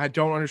Daniels. I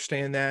don't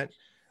understand that.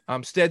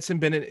 Stetson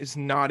Bennett is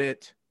not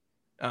it.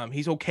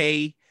 He's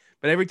okay,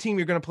 but every team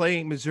you're going to play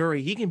in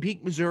Missouri, he can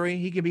beat Missouri.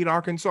 He can beat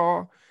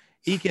Arkansas.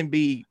 He can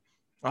beat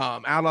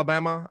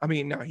Alabama. I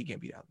mean, no, he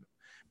can't beat Alabama,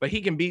 but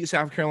he can beat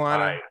South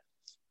Carolina. Right.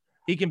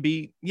 He can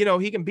beat,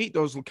 he can beat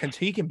those.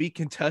 He can beat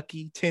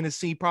Kentucky,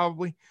 Tennessee,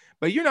 probably.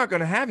 But you're not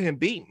going to have him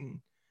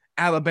beating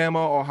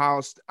Alabama,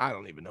 Ohio State. I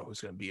don't even know who's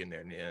going to be in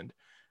there in the end.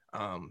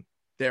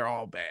 They're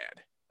all bad.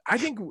 I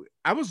think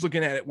I was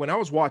looking at it when I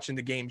was watching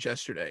the games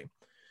yesterday.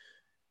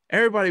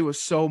 Everybody was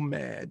so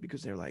mad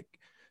because they're like,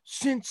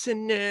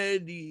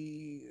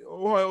 Cincinnati,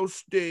 Ohio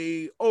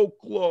State,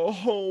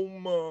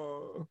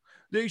 Oklahoma,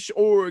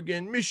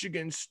 Oregon,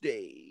 Michigan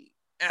State,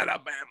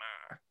 Alabama.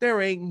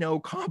 There ain't no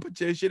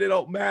competition. It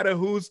don't matter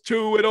who's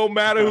 2. It don't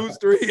matter who's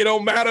 3. It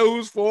don't matter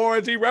who's 4.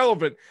 It's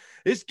irrelevant.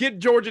 It's get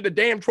Georgia the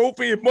damn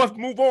trophy and must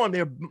move on.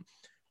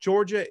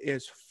 Georgia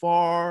is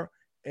far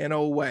and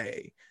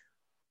away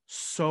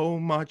so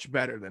much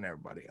better than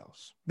everybody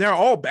else. They're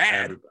all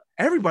bad.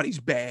 Everybody's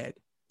bad.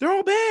 They're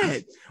all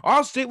bad.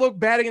 Ohio State looked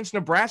bad against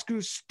Nebraska,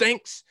 who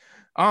stinks.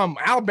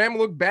 Alabama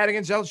looked bad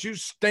against LSU,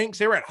 stinks.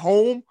 They're at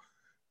home.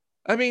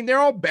 I mean, they're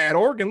all bad.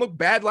 Oregon looked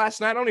bad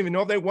last night. I don't even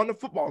know if they won the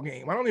football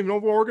game. I don't even know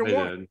if Oregon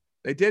won.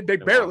 They did. They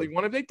barely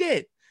won if they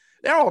did.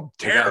 They're all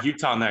terrible.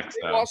 Utah next.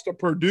 They lost to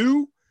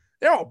Purdue.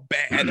 They're all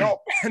bad. They're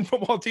all bad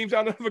football teams.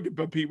 I'll never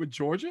compete with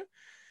Georgia.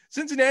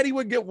 Cincinnati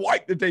would get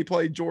wiped if they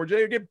played Georgia.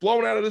 They'd get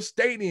blown out of the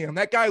stadium.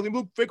 That guy,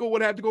 Luke Fickell,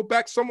 would have to go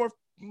back somewhere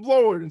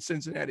lower than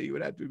Cincinnati. He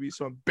would have to be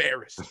so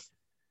embarrassed.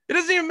 It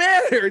doesn't even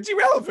matter. It's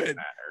irrelevant.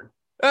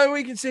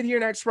 We can sit here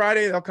next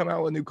Friday. They'll come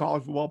out with a new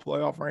college football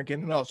playoff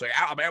ranking, and they'll say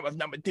Alabama's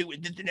number 2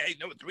 and Cincinnati's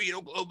number 3 and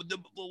Oklahoma.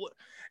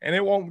 And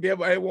it won't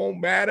matter. It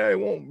won't matter. It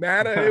won't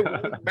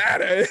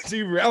matter. It's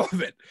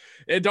irrelevant.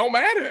 It don't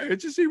matter.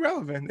 It's just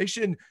irrelevant. They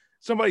shouldn't.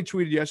 Somebody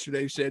tweeted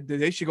yesterday, said that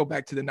they should go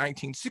back to the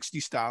 1960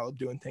 style of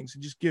doing things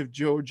and just give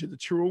Georgia the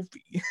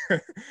trophy.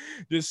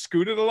 Just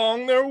scoot it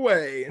along their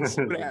way and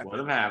see what happens. Let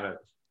them have it.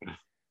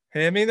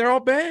 I mean, they're all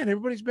bad.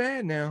 Everybody's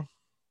bad now.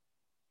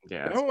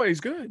 Yeah.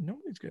 Nobody's good.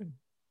 Nobody's good.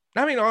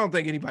 I mean, I don't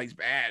think anybody's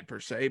bad per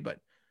se, but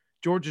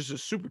Georgia's a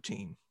super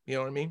team. You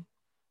know what I mean?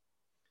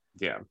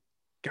 Yeah.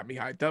 Got me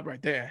hyped up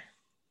right there.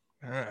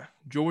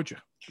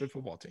 Georgia, good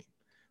football team.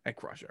 That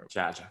crusher.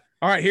 Georgia.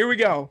 All right, here we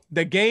go.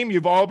 The game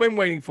you've all been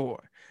waiting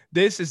for.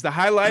 This is the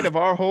highlight of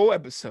our whole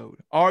episode.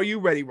 Are you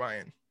ready,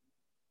 Ryan?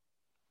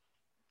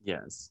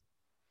 Yes.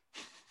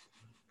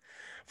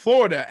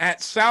 Florida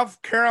at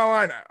South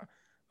Carolina.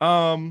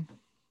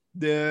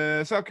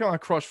 The South Carolina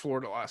crushed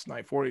Florida last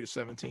night,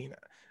 40-17.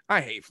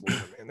 I hate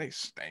Florida, man. They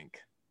stink.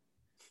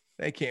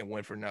 They can't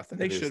win for nothing.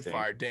 They should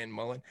fire Dan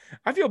Mullen.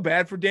 I feel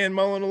bad for Dan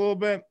Mullen a little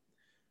bit.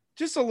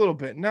 Just a little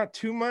bit, not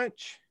too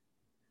much.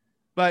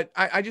 But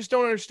I just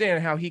don't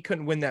understand how he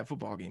couldn't win that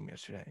football game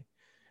yesterday.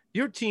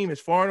 Your team is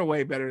far and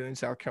away better than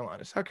South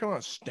Carolina. South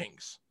Carolina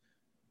stinks.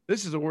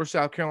 This is the worst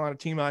South Carolina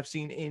team I've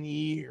seen in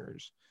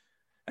years.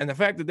 And the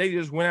fact that they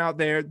just went out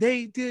there,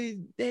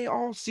 they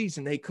all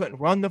season, they couldn't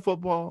run the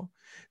football.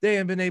 They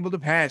ain't been able to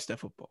pass the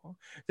football.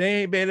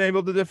 They ain't been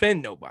able to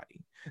defend nobody.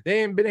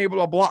 They ain't been able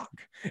to block.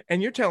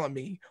 And you're telling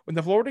me when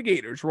the Florida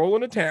Gators roll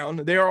into town,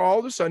 they are all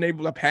of a sudden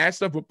able to pass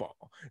the football.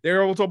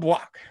 They're able to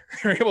block.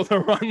 They're able to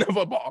run the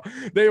football.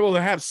 They're able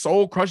to have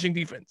soul-crushing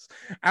defense.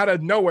 Out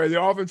of nowhere,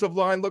 the offensive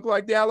line looked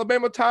like the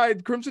Alabama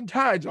Crimson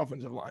Tide's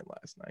offensive line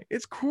last night.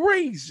 It's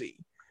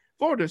crazy.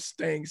 Florida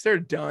stinks. They're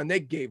done. They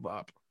gave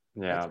up.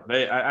 Yeah,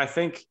 I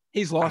think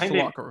he's lost the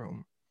locker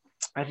room.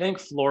 I think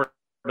Florida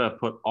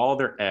put all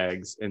their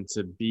eggs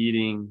into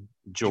beating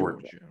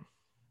Georgia.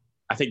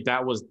 I think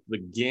that was the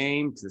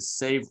game to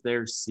save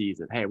their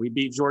season. Hey, we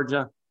beat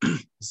Georgia.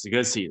 It's a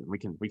good season. We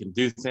can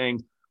do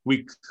things.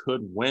 We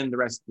could win the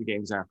rest of the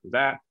games after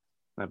that.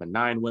 Have a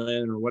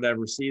 9-win or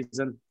whatever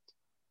season.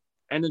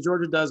 And then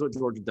Georgia does what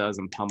Georgia does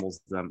and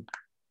pummels them.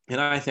 And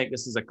I think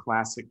this is a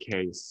classic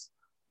case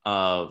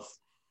of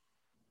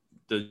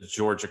the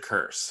Georgia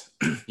curse.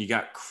 You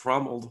got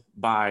crumbled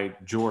by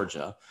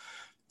Georgia,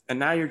 and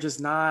now you're just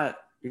not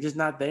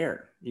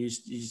there. You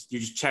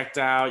just checked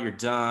out. You're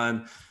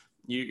done.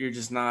 You're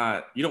just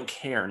not. You don't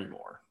care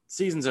anymore.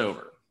 Season's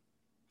over.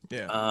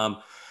 Yeah.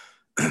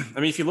 I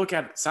mean, if you look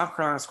at it, South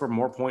Carolina scored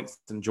more points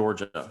than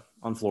Georgia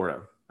on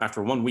Florida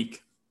after 1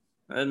 week.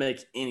 That doesn't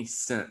make any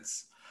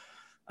sense.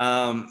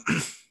 I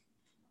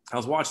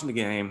was watching the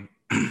game.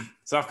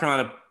 South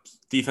Carolina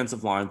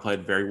defensive line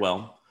played very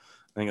well.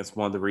 I think it's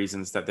one of the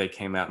reasons that they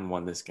came out and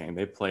won this game.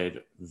 They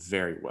played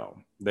very well.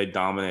 They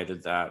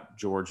dominated that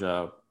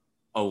Georgia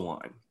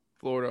O-line.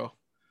 Florida.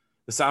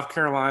 The South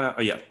Carolina,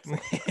 they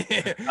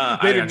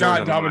did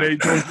not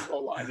dominate Georgia's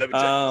O-line. Let me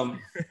tell you.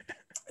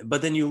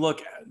 But then you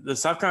look, the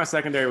South Carolina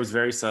secondary was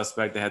very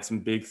suspect. They had some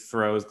big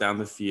throws down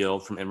the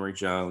field from Emory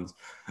Jones.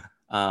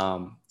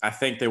 I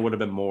think there would have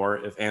been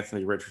more if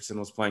Anthony Richardson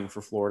was playing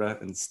for Florida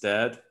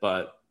instead,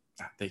 but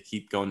they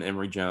keep going to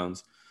Emory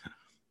Jones.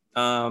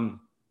 And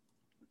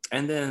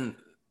then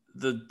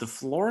the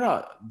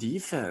Florida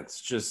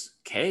defense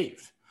just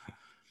caved.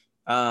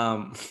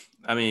 I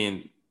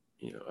mean,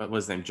 what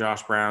was his name?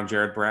 Josh Brown,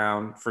 Jared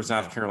Brown for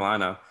South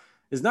Carolina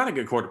is not a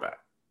good quarterback.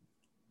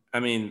 I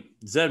mean,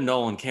 Zeb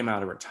Nolan came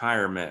out of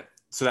retirement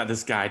so that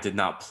this guy did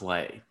not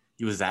play.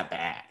 He was that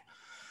bad.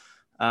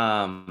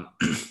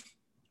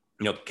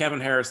 Kevin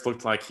Harris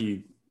looked like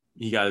he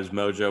got his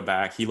mojo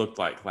back. He looked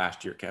like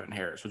last year Kevin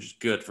Harris, which is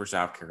good for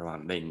South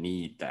Carolina. They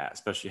need that,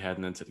 especially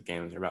heading into the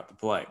games they're about to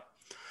play.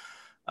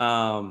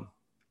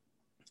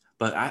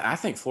 But I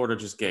think Florida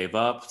just gave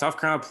up. South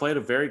Carolina played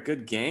a very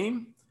good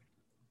game,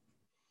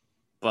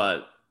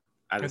 but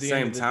at the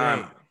same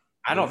time,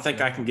 I don't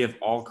think I can give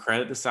all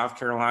credit to South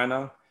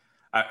Carolina.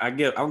 I'll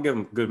give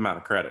them a good amount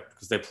of credit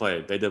because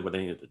they did what they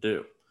needed to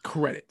do.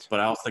 Credit. But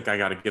I also think I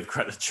got to give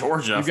credit to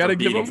Georgia. You got to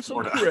give them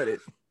Florida. some credit.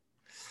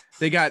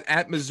 They got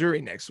at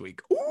Missouri next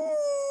week.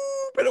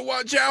 Ooh, better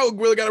watch out.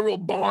 Really got a real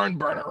barn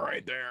burner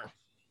right there.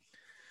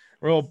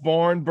 Real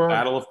barn burner.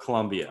 Battle of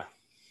Columbia.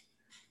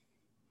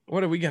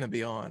 What are we going to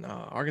be on?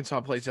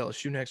 Arkansas plays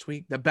LSU next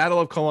week. The Battle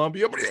of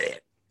Columbia.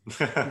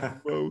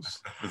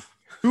 Gross.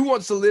 Who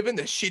wants to live in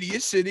the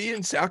shittiest city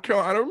in South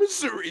Carolina or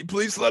Missouri?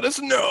 Please let us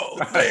know.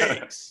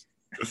 Thanks.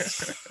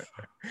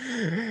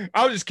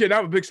 I was just kidding.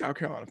 I'm a big South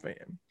Carolina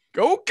fan.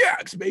 Go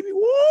Cats, baby.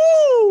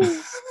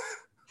 Woo!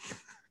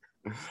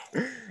 I'm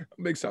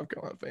a big South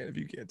Carolina fan, if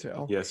you can't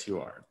tell. Yes, you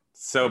are.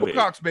 So Go big.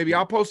 Cox, baby.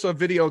 I'll post a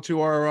video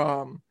to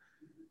our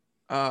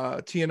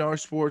TNR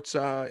Sports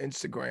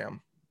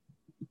Instagram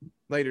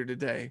later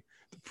today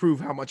to prove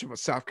how much of a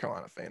South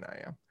Carolina fan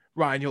I am.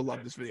 Ryan, you'll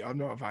love this video. I don't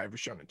know if I ever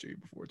shown it to you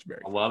before. It's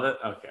very I love it.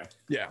 Okay.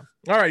 Yeah.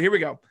 All right, here we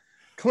go.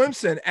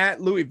 Clemson at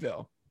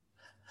Louisville.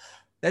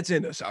 That's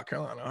into South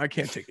Carolina. I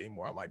can't take it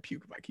anymore. I might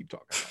puke if I keep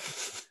talking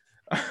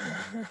about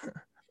it.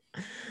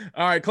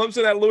 All right,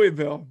 Clemson at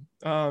Louisville.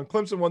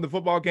 Clemson won the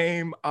football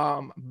game.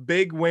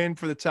 Big win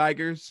for the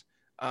Tigers.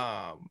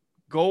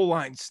 Goal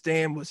line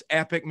stand was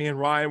epic. Me and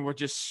Ryan were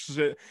just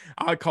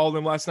I called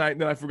him last night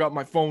and then I forgot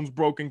my phone's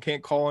broken.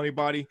 Can't call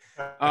anybody.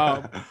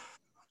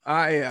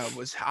 I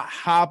was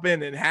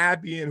hopping and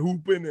happy and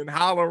hooping and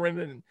hollering,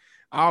 and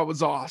it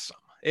was awesome.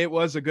 It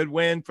was a good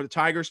win for the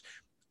Tigers.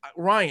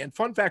 Ryan,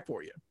 fun fact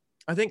for you.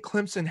 I think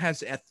Clemson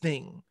has a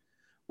thing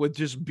with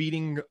just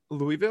beating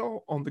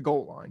Louisville on the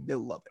goal line. They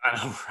love it. I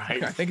know,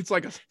 right? I think it's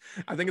like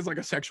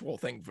a sexual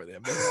thing for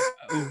them.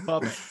 They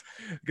love it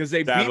because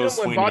they beat them when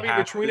Sweeney Bobby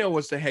Hackett. Petrino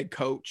was the head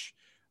coach.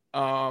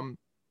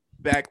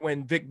 Back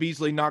when Vic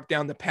Beasley knocked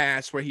down the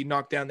pass, where he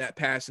knocked down that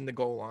pass in the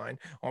goal line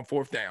on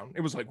 4th down.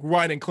 It was like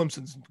right in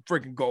Clemson's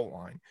freaking goal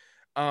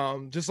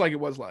line, just like it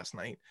was last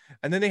night.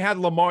 And then they had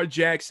Lamar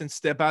Jackson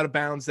step out of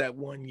bounds that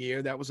one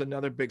year. That was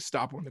another big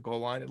stop on the goal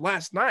line. And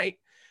last night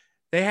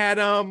they had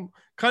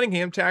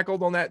Cunningham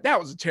tackled on that. That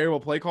was a terrible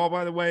play call,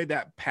 by the way,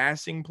 that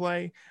passing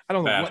play. I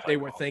don't know Bad what they play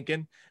were call.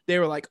 thinking. They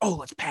were like, oh,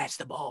 let's pass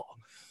the ball.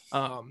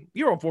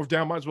 You're on 4th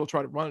down, might as well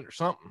try to run it or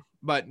something.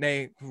 But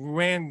they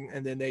ran,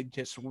 and then they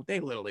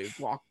literally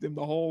walked them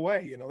the whole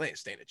way. You know, they didn't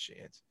stand a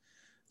chance.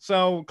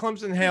 So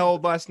Clemson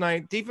held last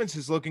night. Defense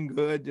is looking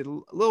good. Did a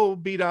little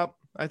beat up,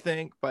 I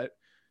think, but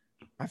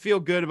I feel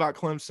good about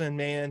Clemson,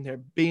 man.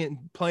 They're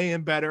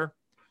playing better.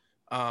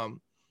 I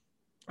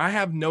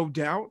have no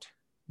doubt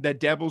that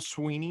Dabo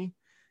Sweeney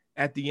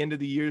at the end of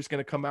the year is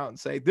going to come out and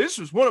say, this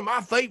was one of my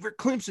favorite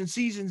Clemson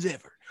seasons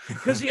ever.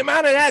 Because the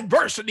amount of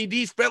adversity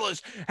these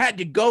fellas had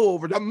to go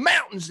over, the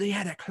mountains they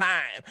had to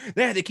climb,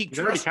 they had to keep He's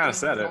already trusting kind of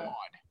said in it. God.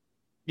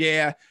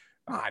 Yeah,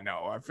 I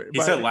know.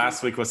 He said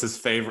last week was his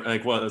favorite,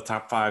 like what the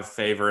top 5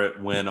 favorite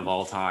win of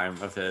all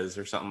time of his,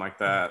 or something like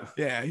that.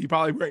 Yeah, he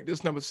probably ranked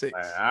this number 6.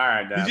 All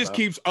right, Dabo. He just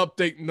keeps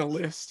updating the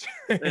list.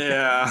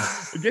 Yeah,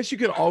 I guess you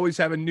could always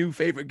have a new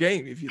favorite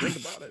game if you think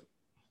about it.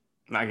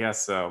 I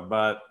guess so.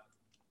 But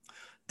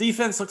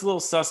defense looked a little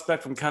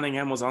suspect when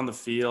Cunningham was on the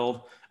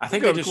field. I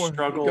think they just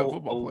struggle.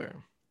 Football player.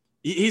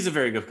 He's a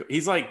very good.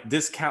 He's like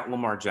discount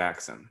Lamar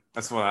Jackson.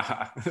 That's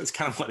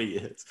kind of what he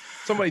is.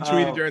 Somebody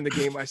tweeted during the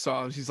game I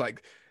saw. She's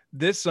like,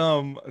 this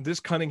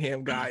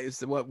Cunningham guy is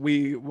what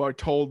we were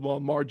told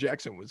Lamar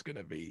Jackson was going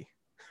to be,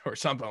 or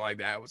something like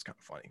that. It was kind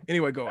of funny.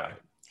 Anyway, go ahead.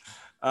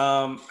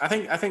 I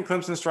think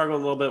Clemson struggled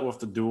a little bit with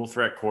the dual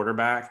threat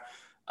quarterback,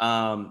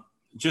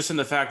 just in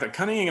the fact that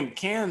Cunningham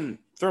can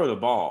throw the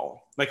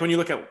ball. Like when you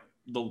look at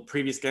the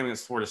previous game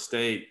against Florida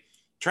State,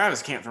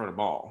 Travis can't throw the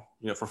ball.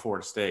 For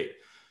Florida State,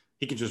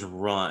 he can just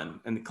run,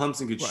 and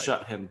Clemson could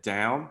shut him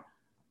down.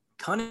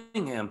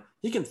 Cunningham,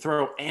 he can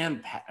throw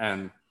and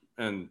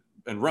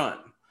run.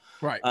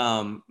 Right.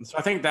 So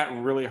I think that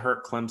really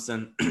hurt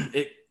Clemson.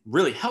 It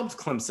really helped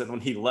Clemson when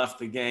he left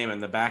the game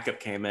and the backup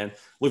came in.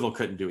 Louisville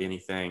couldn't do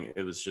anything.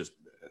 It was just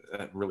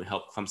it really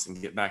helped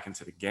Clemson get back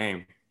into the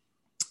game.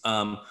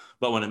 But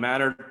when it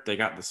mattered, they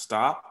got the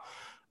stop.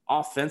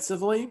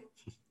 Offensively,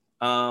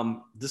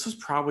 this was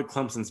probably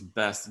Clemson's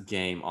best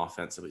game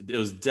offensively. It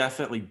was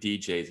definitely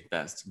DJ's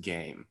best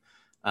game.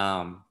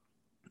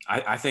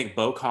 I think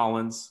Bo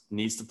Collins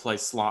needs to play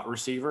slot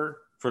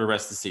receiver for the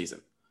rest of the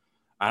season.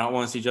 I don't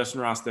want to see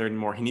Justin Ross there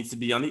anymore. He needs to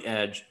be on the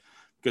edge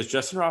because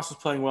Justin Ross was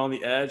playing well on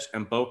the edge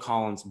and Bo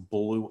Collins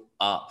blew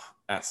up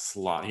at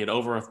slot. He had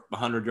over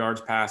 100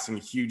 yards passing,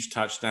 huge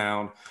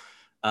touchdown.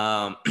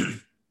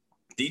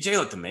 DJ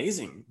looked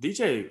amazing.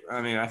 DJ,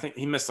 I mean, I think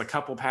he missed a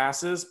couple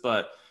passes,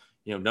 but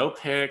no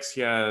picks.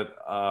 He had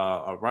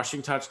a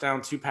rushing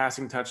touchdown, 2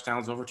 passing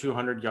touchdowns, over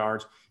 200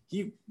 yards.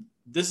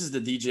 This is the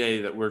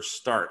DJ that we're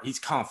start. He's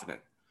confident.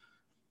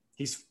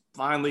 He's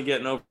finally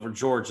getting over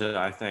Georgia,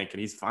 I think, and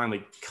he's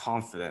finally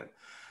confident.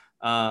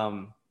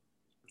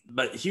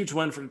 But huge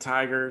win for the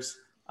Tigers.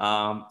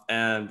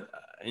 And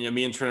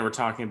me and Trina were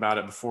talking about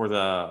it before we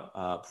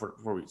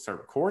started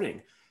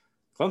recording.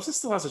 Clemson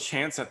still has a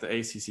chance at the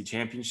ACC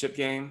championship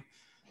game.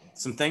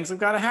 Some things have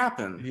got to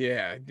happen.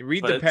 Yeah,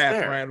 read the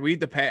path, Ryan. Read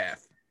the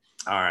path.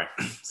 All right.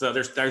 So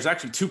there's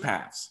actually two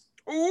paths.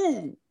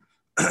 Ooh,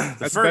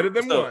 that's better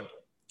than one.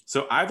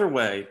 So either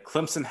way,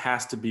 Clemson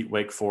has to beat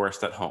Wake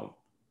Forest at home.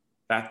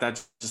 That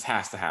just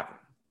has to happen.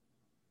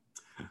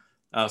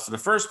 So the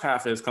first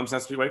path is Clemson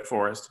has to beat Wake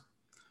Forest.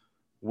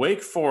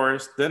 Wake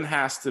Forest then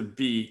has to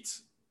beat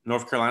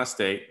North Carolina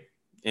State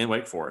in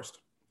Wake Forest.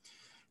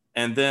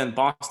 And then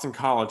Boston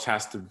College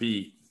has to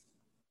beat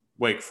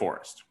Wake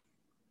Forest.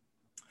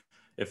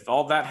 If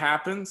all that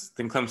happens,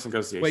 then Clemson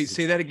goes to the ACC. Wait,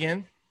 say that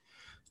again.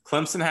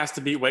 Clemson has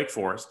to beat Wake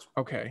Forest.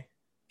 Okay.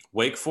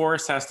 Wake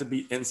Forest has to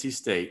beat NC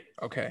State.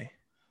 Okay.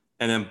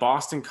 And then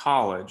Boston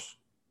College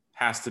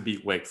has to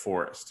beat Wake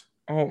Forest.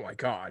 Oh, my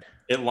God.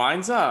 It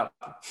lines up.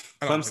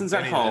 Clemson's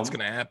at home. That's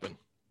going to happen.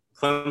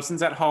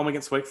 Clemson's at home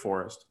against Wake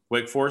Forest.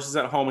 Wake Forest is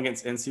at home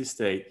against NC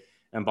State.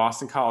 And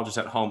Boston College is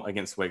at home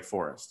against Wake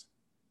Forest.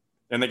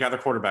 And they got their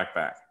quarterback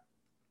back.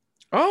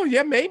 Oh,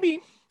 yeah,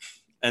 maybe.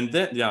 And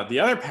then, the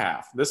other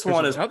path. This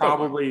one's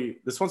probably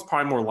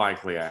more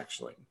likely,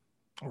 actually.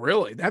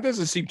 Really? That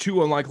doesn't seem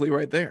too unlikely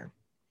right there.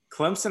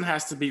 Clemson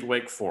has to beat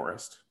Wake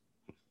Forest.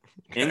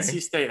 Okay.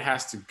 NC State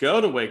has to go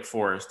to Wake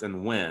Forest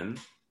and win.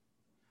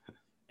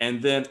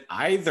 And then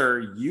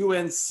either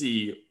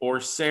UNC or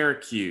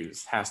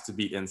Syracuse has to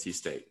beat NC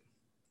State.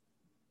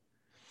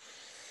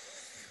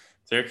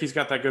 Syracuse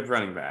got that good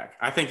running back.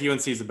 I think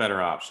UNC is a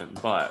better option,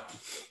 but...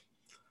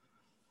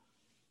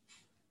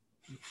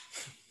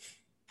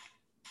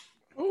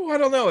 Oh, I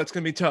don't know. It's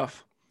going to be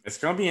tough. It's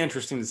going to be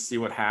interesting to see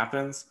what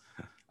happens.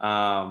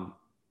 I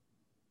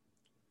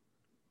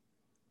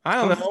don't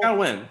know. Clemson's got to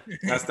win.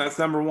 That's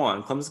number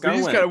one. Clemson's got to win.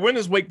 We just got to win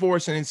as Wake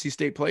Forest and NC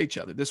State play each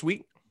other this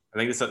week. I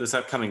think this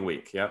upcoming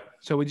week. Yep.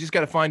 So we just got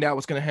to find out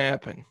what's going to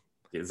happen.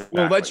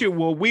 Exactly.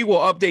 We will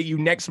update you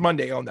next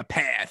Monday on the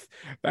path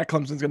that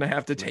Clemson's going to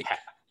have to take.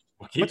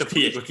 We'll keep the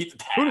path.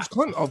 Who does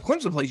Clemson? Oh,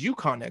 Clemson plays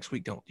UConn next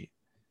week, don't you?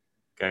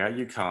 Okay, I got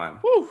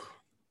UConn. Woo.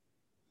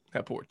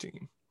 That poor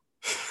team.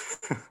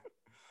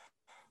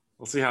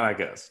 We'll see how that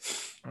goes.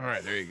 All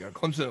right, there you go.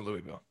 Clemson and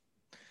Louisville.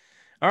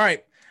 All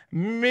right,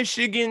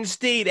 Michigan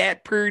State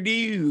at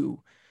Purdue.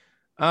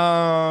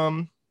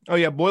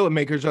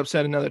 Boilermakers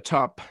upset another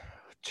top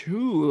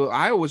 2.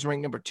 Iowa was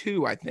ranked number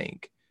 2, I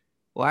think,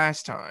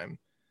 last time,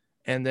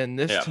 and then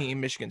this team,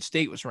 Michigan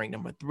State, was ranked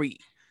number 3.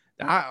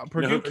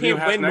 Purdue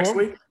can't win next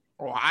week.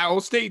 Ohio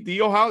State.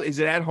 Is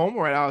it at home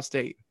or at Ohio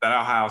State? At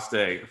Ohio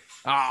State.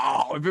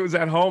 Oh, if it was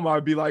at home,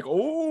 I'd be like,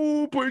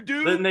 oh,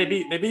 Purdue. Then they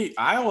beat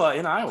Iowa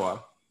in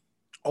Iowa.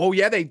 Oh,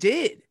 yeah, they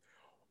did.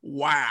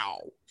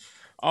 Wow.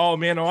 Oh,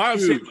 man, Ohio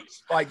State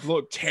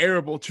looked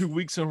terrible 2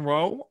 weeks in a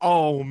row.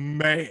 Oh,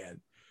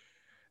 man.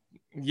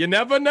 You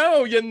never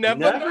know. You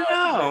never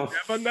know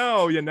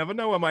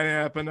what might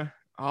happen.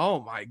 Oh,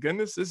 my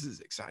goodness. This is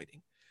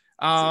exciting.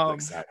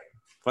 Exciting.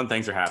 Fun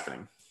things are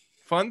happening.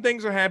 Fun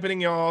things are happening,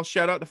 y'all.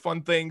 Shout out to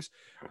Fun Things.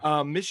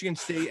 Michigan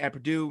State at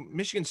Purdue.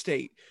 Michigan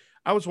State.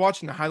 I was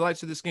watching the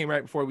highlights of this game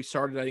right before we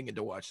started. I didn't get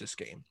to watch this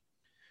game.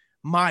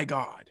 My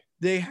God,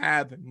 they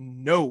have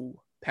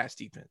no pass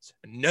defense.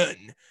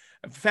 None.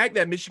 The fact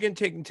that Michigan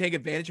can take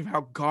advantage of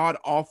how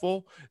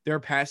god-awful their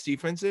pass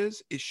defense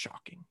is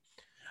shocking.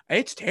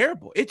 It's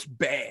terrible. It's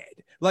bad.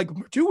 Like,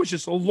 Purdue was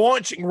just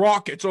launching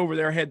rockets over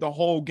their head the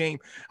whole game.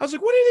 I was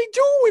like, what are they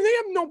doing? They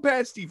have no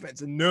pass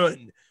defense.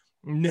 None.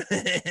 I mean,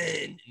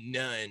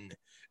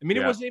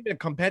 it wasn't even a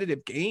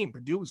competitive game.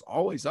 Purdue was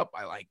always up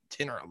by like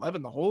 10 or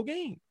 11 the whole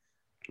game.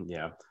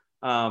 Yeah.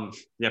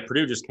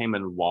 Purdue just came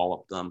in and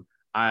walloped them.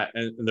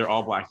 And they're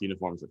all black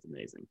uniforms. It's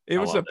amazing. It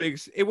was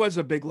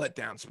a big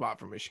letdown spot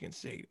for Michigan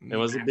State. It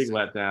was a big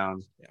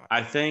letdown. Yeah.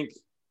 I think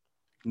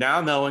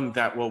now knowing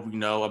that what we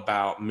know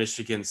about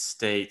Michigan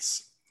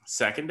State's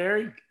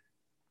secondary,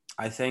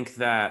 I think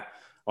that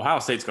Ohio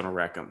State's going to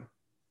wreck them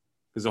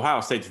because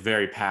Ohio State's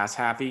very pass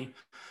happy.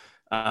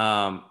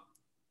 But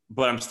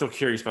I'm still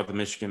curious about the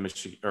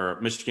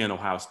Michigan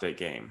Ohio State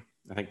game.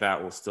 I think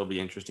that will still be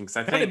interesting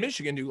because How did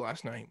Michigan do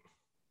last night?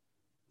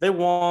 They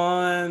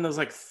won. It was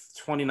like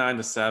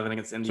 29-7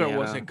 against Indiana. So it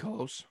wasn't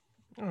close.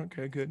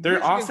 Okay, good. Their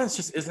offense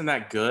just isn't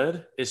that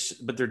good.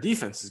 But their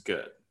defense is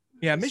good.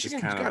 Yeah,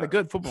 Michigan's got a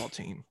good football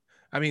team.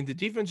 I mean, the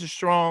defense is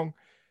strong.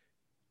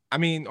 I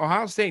mean,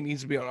 Ohio State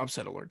needs to be on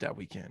upset alert that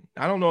weekend.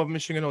 I don't know if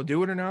Michigan will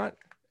do it or not.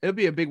 It'll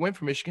be a big win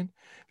for Michigan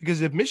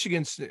because if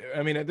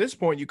at this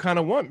point, you kind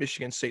of want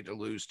Michigan State to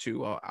lose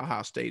to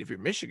Ohio State if you're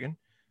Michigan.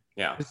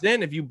 Yeah. Because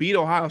then if you beat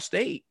Ohio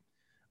State,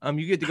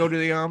 you get to go to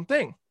the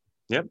thing.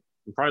 Yep.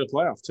 And probably the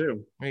playoff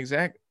too.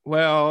 Exactly.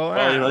 Well,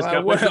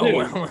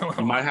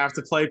 you might have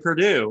to play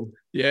Purdue.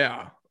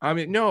 Yeah. I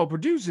mean, no,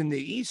 Purdue's in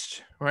the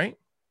East, right?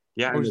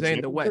 Yeah. Or is they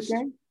in the West?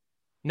 Game?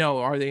 No,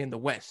 are they in the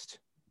West?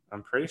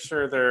 I'm pretty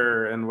sure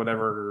they're in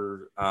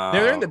whatever.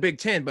 They're in the Big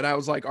Ten, but I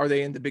was like, are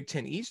they in the Big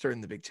Ten East or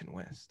in the Big Ten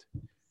West?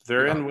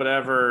 They're in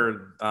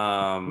whatever.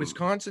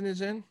 Wisconsin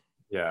is in.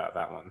 Yeah,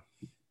 that one.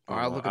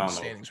 I'll look at the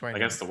standings right now. I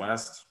guess the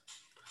West.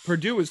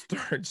 Purdue is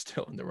third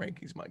still in the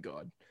rankings. My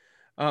God,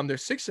 they're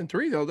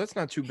 6-3 though. That's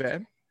not too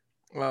bad.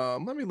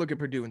 Let me look at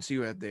Purdue and see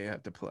what they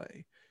have to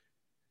play.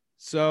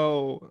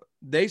 So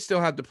they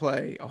still have to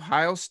play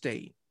Ohio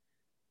State,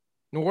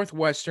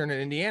 Northwestern,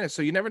 and Indiana.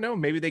 So you never know.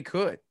 Maybe they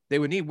could. They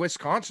would need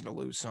Wisconsin to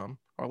lose some,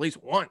 or at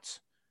least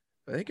once,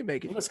 but they can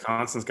make it.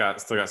 Wisconsin's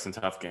still got some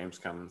tough games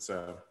coming.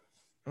 So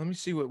let me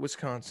see what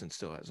Wisconsin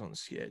still has on the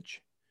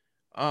schedule.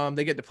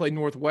 They get to play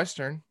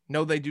Northwestern.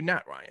 No, they do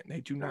not, Ryan.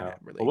 They do not have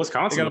really. Well,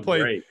 Wisconsin got to play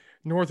great.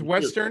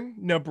 Northwestern,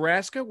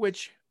 Nebraska,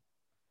 which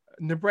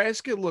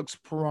Nebraska looks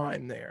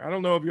prime there. I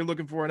don't know if you're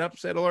looking for an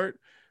upset alert,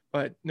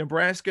 but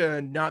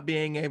Nebraska not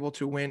being able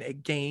to win a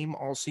game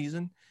all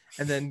season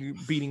and then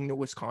beating the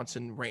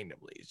Wisconsin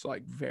randomly. It's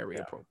like very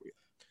appropriate.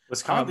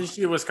 Wisconsin, did you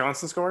see the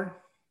Wisconsin score?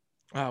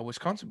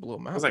 Wisconsin blew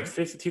them out. It was like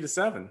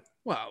 52-7.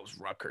 Well, it was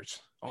Rutgers.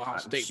 Ohio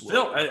State.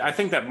 Still, I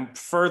think that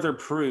further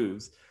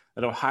proves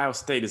that Ohio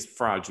State is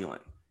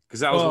fraudulent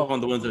because that was one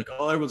of the ones like,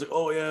 everyone's like,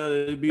 oh yeah,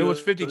 it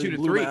was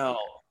 52-3.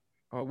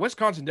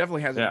 Wisconsin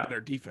definitely has a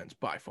better defense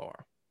by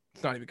far.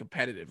 It's not even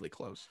competitively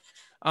close.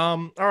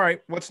 All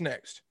right, what's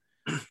next?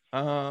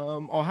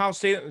 Ohio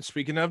State.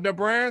 Speaking of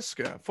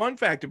Nebraska, fun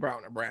fact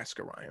about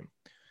Nebraska, Ryan.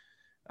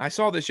 I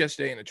saw this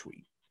yesterday in a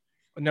tweet.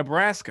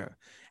 Nebraska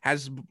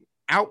has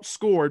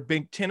outscored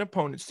Big Ten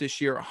opponents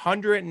this year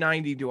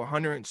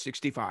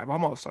 190-165,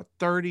 almost a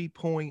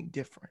 30-point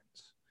difference.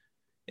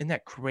 Isn't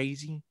that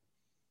crazy?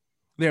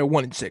 They're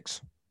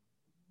 1-6.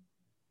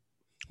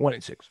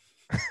 1-6.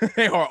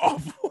 They are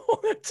awful.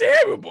 They're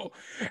terrible.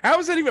 How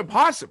is that even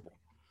possible?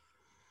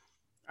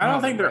 I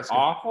don't think they're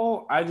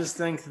awful. I just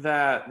think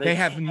that they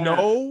have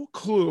no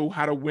clue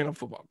how to win a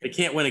football game. They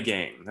can't win a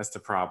game. That's the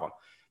problem.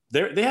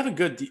 They have a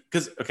good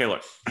because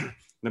look,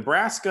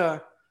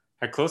 Nebraska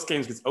had close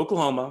games against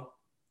Oklahoma,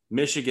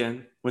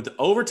 Michigan, went to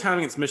overtime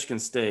against Michigan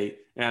State,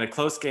 and had a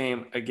close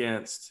game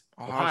against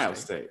Ohio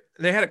State.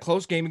 They had a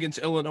close game against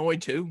Illinois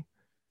too.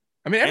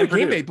 I mean, every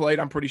game they played,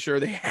 I'm pretty sure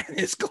they had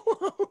this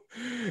close.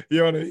 You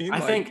know what I mean?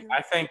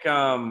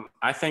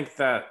 I think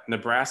that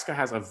Nebraska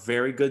has a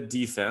very good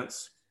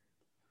defense.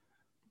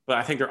 But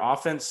I think their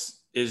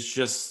offense is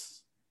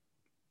just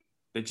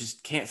 – they're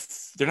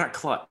not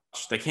clutch.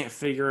 They can't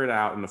figure it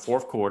out in the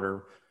fourth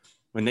quarter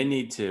when they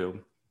need to.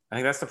 I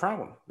think that's the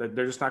problem.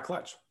 They're just not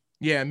clutch.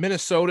 Yeah,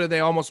 Minnesota, they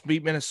almost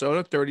beat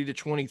Minnesota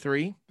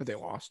 30-23, but they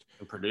lost.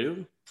 And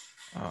Purdue?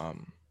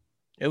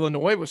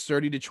 Illinois was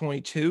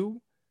 30-22.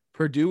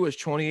 Purdue was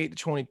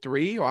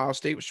 28-23. Ohio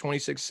State was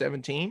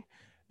 26-17.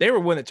 They were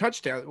winning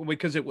touchdown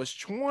because it was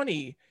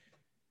 20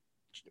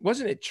 –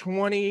 wasn't it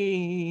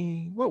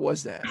 20 – what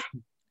was that?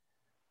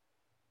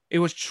 It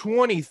was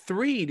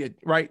 23 to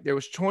right. There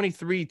was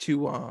 23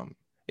 to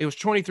it was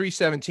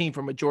 23-17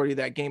 for majority of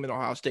that game, and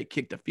Ohio State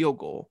kicked a field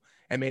goal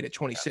and made it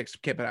 26,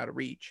 kept it out of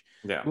reach.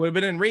 Yeah, it would have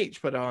been in reach,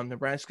 but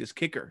Nebraska's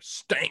kicker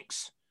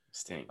stinks.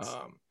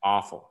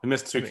 Awful. He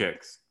missed two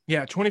kicks.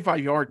 Yeah,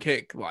 25-yard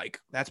kick,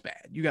 like that's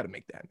bad. You got to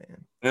make that,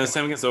 man. And the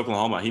same against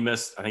Oklahoma. I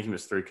think he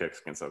missed 3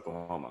 kicks against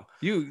Oklahoma.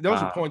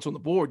 Those are points on the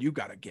board. You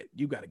got to get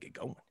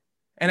going.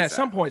 And at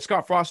some point,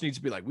 Scott Frost needs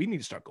to be like, we need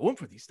to start going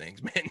for these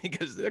things, man,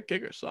 because their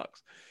kicker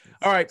sucks.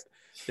 All right.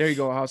 There you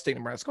go. Ohio State,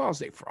 Nebraska. Ohio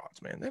State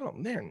frauds, man. They're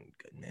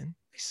good, man.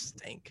 They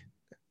stink.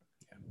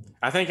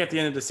 I think at the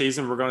end of the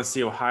season, we're going to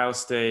see Ohio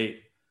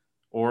State,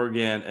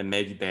 Oregon, and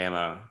maybe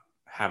Bama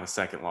have a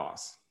second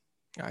loss.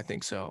 I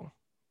think so.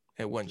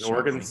 It wouldn't.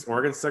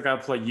 Oregon still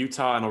got to play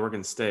Utah and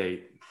Oregon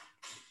State.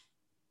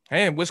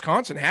 And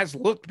Wisconsin has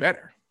looked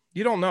better.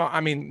 You don't know.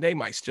 I mean, they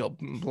might still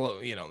blow.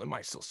 They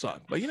might still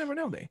suck, but you never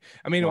know.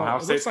 Ohio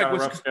State's got a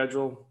rough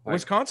schedule.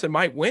 Wisconsin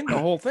might win the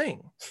whole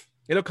thing.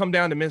 It'll come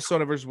down to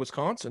Minnesota versus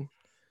Wisconsin.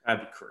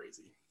 That'd be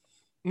crazy.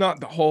 Not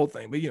the whole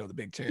thing, but the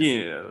Big Ten.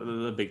 Yeah,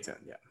 the Big Ten.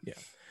 Yeah.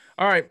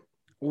 All right,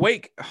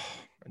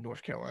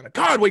 North Carolina.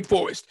 God, Wake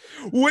Forest.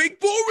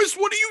 Wake Forest,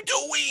 what are you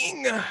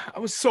doing? I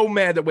was so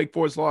mad that Wake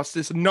Forest lost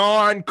this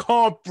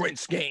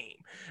non-conference game.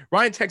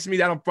 Ryan texted me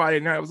that on Friday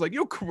night. I was like,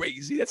 "You're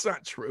crazy. That's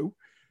not true."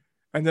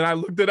 And then I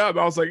looked it up.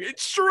 I was like,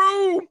 it's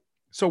true.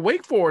 So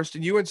Wake Forest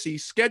and UNC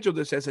scheduled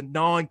this as a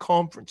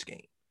non-conference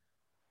game.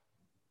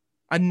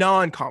 A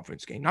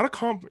non-conference game. Not a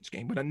conference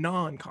game, but a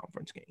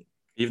non-conference game.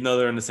 Even though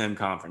they're in the same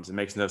conference. It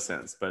makes no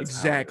sense. But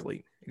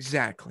Exactly.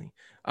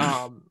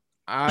 I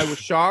was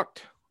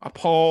shocked,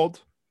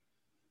 appalled,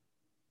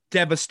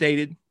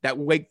 devastated that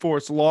Wake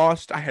Forest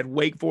lost. I had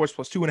Wake Forest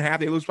plus 2.5.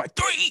 They lose by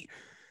 3.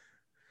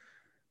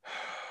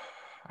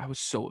 I was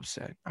so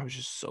upset. I was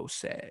just so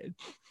sad.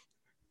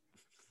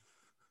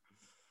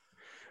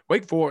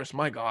 Wake Forest,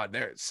 my God,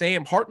 there.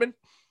 Sam Hartman.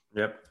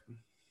 Yep.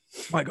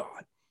 My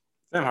God.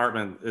 Sam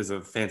Hartman is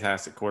a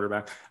fantastic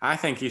quarterback. I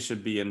think he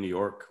should be in New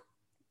York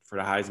for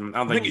the Heisman. I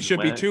don't think he should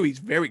be too. He's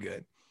very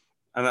good.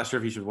 I'm not sure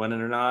if he should win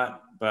it or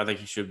not, but I think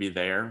he should be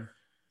there.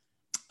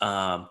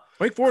 I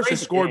Wake Forest has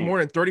Crazy scored game. more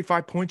than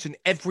 35 points in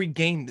every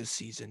game this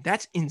season.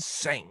 That's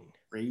insane.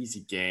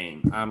 Crazy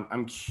game.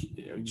 I'm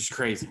just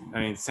crazy.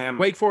 I mean, Sam.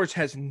 Wake Forest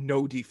has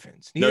no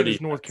defense. No Neither does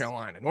defense. North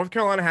Carolina. North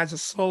Carolina has a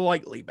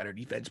slightly better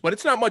defense, but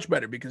it's not much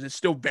better because it's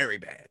still very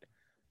bad.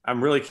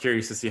 I'm really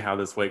curious to see how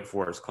this Wake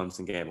Forest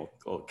Clemson game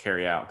will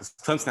carry out because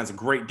Clemson has a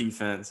great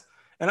defense.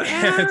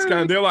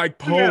 And They're like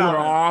polar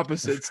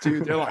opposites,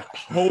 dude. They're like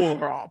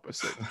polar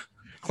opposites.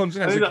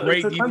 Clemson has a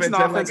great defense. The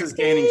Clemson offense is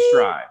gaining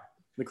stride.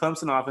 The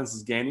Clemson offense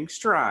is gaining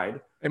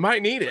stride. They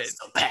might need it. It's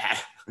so bad.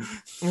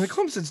 And the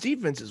Clemson's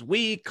defense is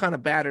weak, kind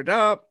of battered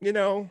up. You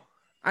know,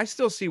 I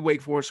still see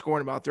Wake Forest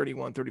scoring about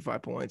 31,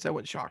 35 points. That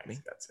wouldn't shock me.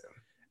 That's it.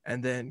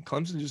 And then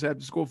Clemson just had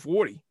to score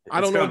 40.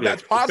 I don't know if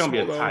that's possible.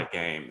 It's going to be a tight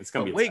game. It's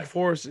going to be Wake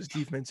Forest's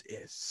defense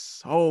is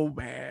so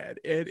bad.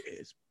 It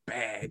is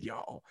bad,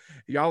 y'all.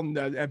 Y'all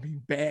know, I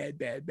mean,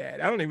 bad.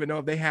 I don't even know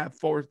if they have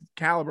fourth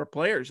caliber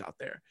players out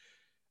there.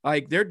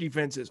 Like, their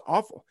defense is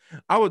awful.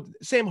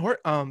 Sam,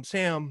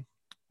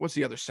 what's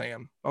the other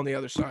Sam on the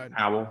other side?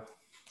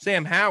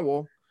 Sam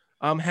Howell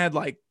had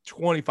like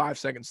 25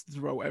 seconds to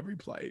throw every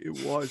play.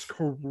 It was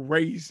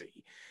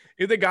crazy.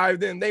 If the guy,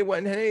 then they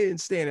didn't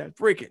stand a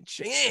freaking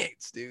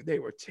chance, dude. They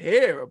were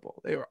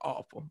terrible. They were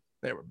awful.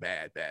 They were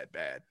bad.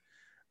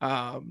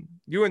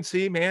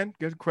 UNC, man,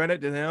 good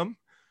credit to them.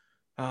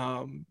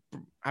 At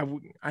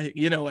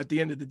the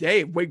end of the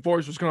day, if Wake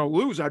Forest was going to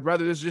lose, I'd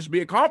rather this just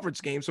be a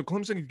conference game so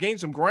Clemson could gain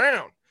some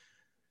ground.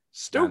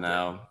 Stupid.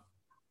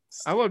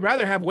 I would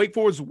rather have Wake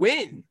Forest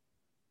win.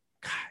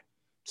 God,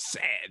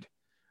 sad.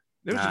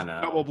 There was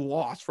a double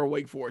loss for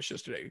Wake Forest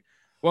yesterday.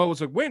 Well, it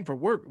was a win for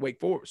Wake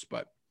Forest,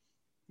 but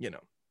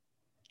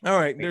all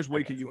right, there's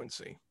Wake at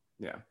UNC.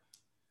 Yeah.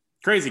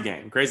 Crazy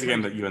game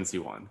that UNC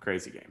won.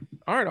 Crazy game.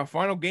 All right, our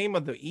final game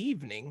of the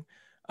evening.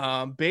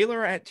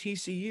 Baylor at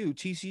TCU.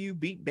 TCU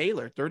beat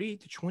Baylor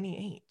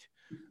 30-28.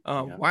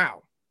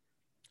 Wow.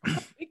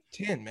 Big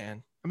 10,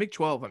 man. Big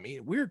 12. I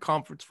mean, weird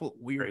conference full of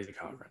weird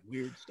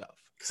stuff.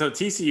 So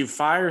TCU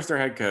fires their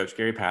head coach,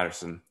 Gary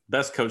Patterson,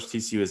 best coach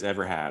TCU has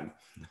ever had.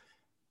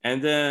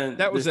 And then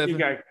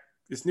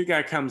this new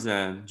guy comes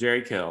in,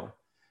 Jerry Kill,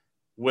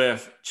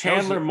 with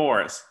Chandler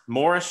Morris.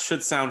 Morris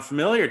should sound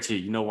familiar to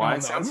you. You know why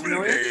it sounds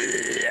familiar?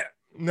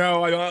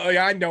 No,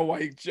 I know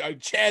why.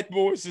 Chad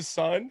Morris's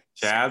son.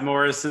 Chad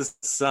Morris's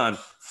son,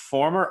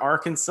 former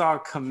Arkansas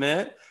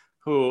commit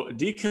who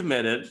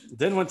decommitted,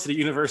 then went to the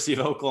University of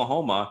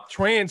Oklahoma.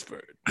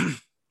 Transferred.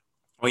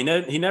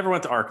 Well, he never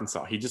went to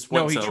Arkansas. He just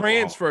went to Oklahoma.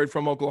 Transferred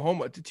from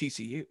Oklahoma to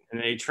TCU.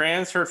 And he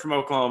transferred from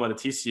Oklahoma to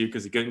TCU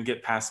because he couldn't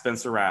get past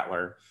Spencer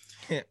Rattler.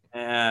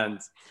 And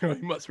he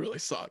must really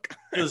suck.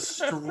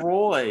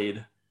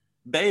 Destroyed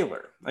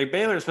Baylor. Like,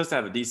 Baylor is supposed to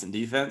have a decent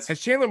defense. Has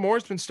Chandler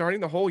Morris been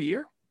starting the whole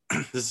year?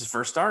 This is his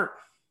first start.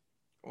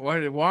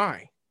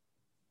 Why?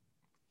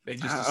 They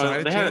just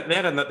decided they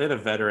had a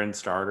veteran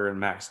starter in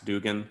Max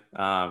Dugan.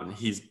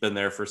 He's been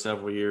there for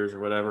several years or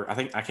whatever. I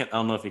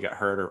don't know if he got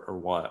hurt or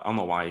what. I don't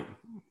know why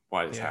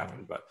this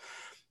happened, but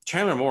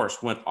Chandler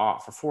Morris went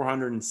off for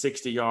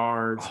 460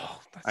 yards,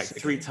 like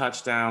 3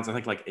 touchdowns. I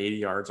think like 80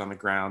 yards on the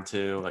ground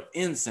too. Like,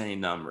 insane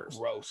numbers.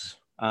 Gross.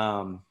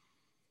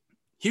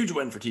 Huge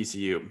win for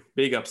TCU.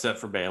 Big upset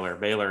for Baylor.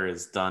 Baylor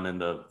is done in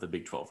the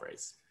Big 12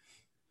 race.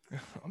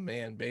 Oh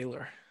man,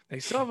 Baylor. They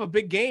still have a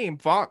big game.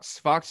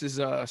 Fox's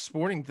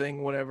sporting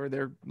thing, whatever,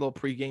 their little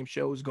pregame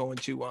show is going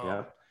to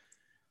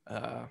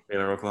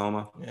Baylor,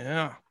 Oklahoma.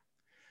 Yeah.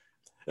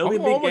 It'll be a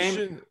big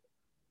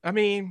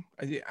game.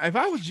 If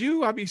I was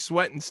you, I'd be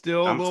sweating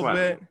still a little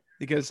bit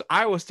because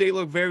Iowa State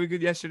looked very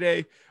good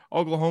yesterday.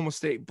 Oklahoma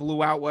State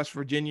blew out West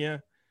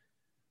Virginia.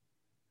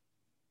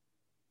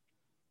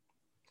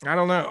 I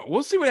don't know.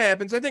 We'll see what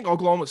happens. I think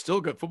Oklahoma's still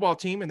a good football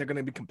team, and they're going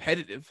to be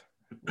competitive.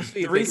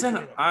 The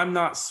reason I'm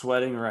not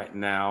sweating right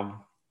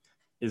now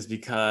is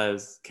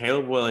because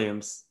Caleb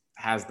Williams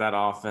has that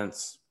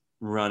offense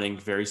running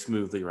very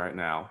smoothly right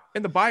now.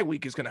 And the bye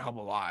week is going to help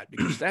a lot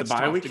because that's the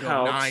bye tough week to go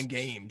helps. 9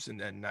 games and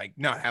then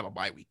not have a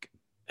bye week.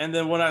 And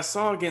then what I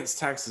saw against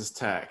Texas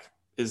Tech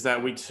is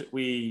that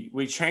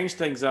we changed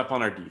things up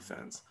on our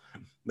defense.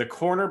 The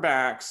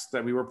cornerbacks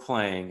that we were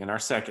playing in our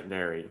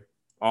secondary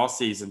all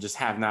season just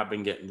have not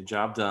been getting the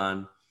job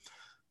done.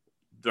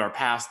 Our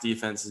pass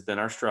defense has been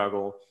our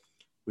struggle.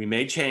 We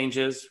made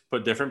changes,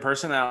 put different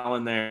personnel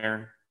in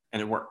there,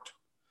 and it worked.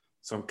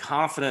 So I'm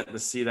confident to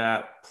see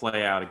that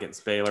play out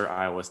against Baylor,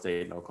 Iowa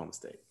State, and Oklahoma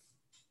State.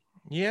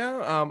 Yeah,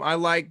 I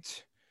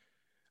liked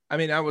the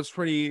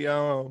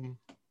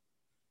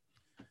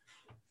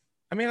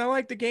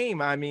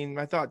game.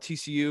 I thought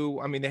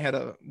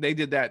TCU, they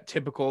did that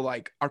typical,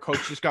 like, our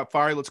coach just got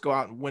fired, let's go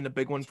out and win a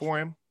big one for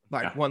him.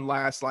 One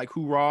last, like,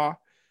 hoorah.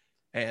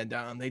 And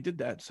they did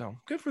that. So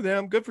good for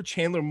them. Good for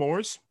Chandler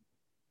Morris.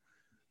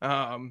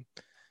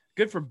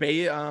 Good for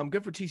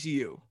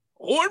TCU.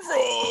 Horn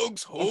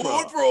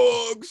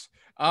Frogs.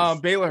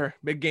 Baylor,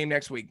 big game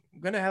next week. I'm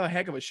gonna have a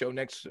heck of a show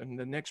next, and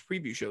the next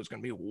preview show is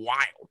gonna be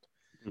wild.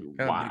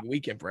 Big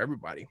weekend for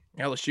everybody.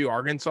 LSU,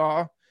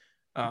 Arkansas,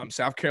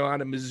 South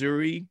Carolina,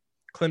 Missouri,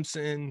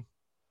 Clemson,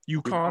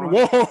 UConn.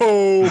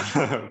 Whoa.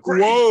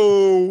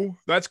 Whoa.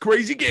 That's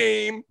crazy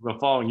game. We're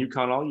following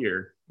UConn all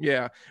year.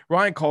 Yeah.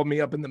 Ryan called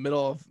me up in the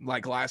middle of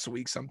like last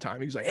week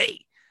sometime. He was like,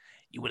 hey,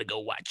 you want to go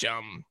watch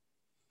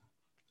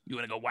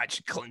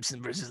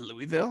Clemson versus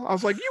Louisville? I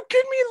was like, you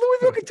kidding me? In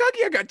Louisville, Kentucky?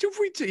 I got 2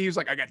 free tickets. He was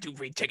like, I got 2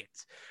 free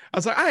tickets. I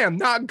was like, I am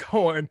not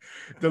going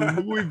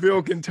to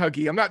Louisville,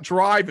 Kentucky. I'm not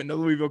driving to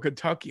Louisville,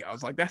 Kentucky. I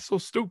was like, that's so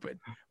stupid.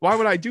 Why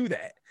would I do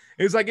that?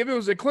 It was like, if it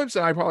was at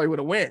Clemson, I probably would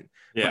have won.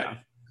 Yeah.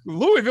 But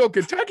Louisville,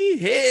 Kentucky?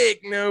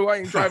 Heck no, I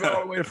ain't driving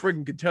all the way to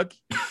freaking Kentucky.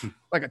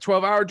 Like a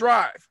 12-hour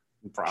drive.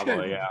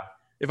 Probably, yeah.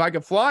 If I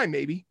could fly,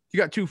 maybe. You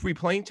got 2 free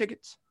plane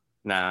tickets?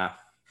 Nah.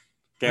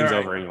 Game's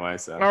over anyway.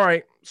 So all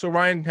right. So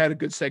Ryan had a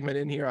good segment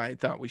in here. I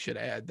thought we should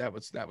add. That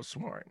was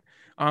smart.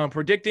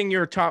 Predicting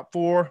your top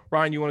 4.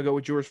 Ryan, you want to go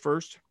with yours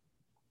first?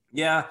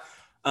 Yeah.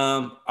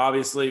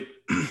 Obviously,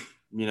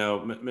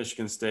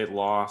 Michigan State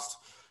lost.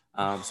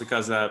 So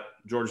because of that,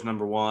 Georgia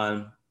number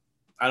 1.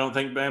 I don't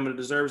think Bama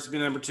deserves to be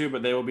number 2,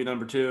 but they will be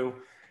number 2.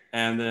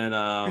 And then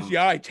it's the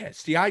eye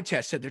test. The eye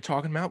test that they're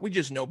talking about. We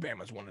just know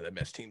Bama's one of the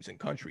best teams in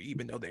country,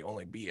 even though they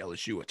only beat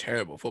LSU, a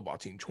terrible football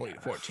team,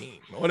 20-14.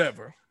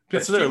 Whatever.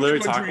 That's what they're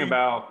literally talking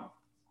about.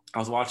 I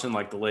was watching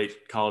like the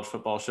late college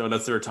football show.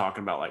 That's what they were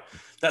talking about. Like,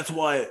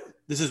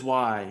 this is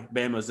why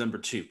Bama's number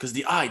 2, because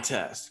the eye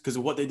test, because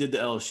of what they did to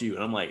LSU.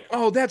 And I'm like,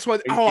 that's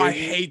what. I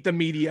hate the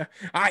media.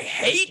 I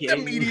hate the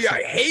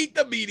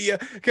media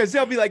because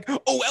they'll be like,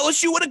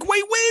 LSU, what a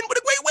great win.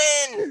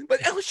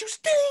 But LSU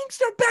stinks.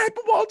 They're a bad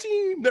football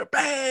team. They're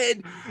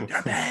bad.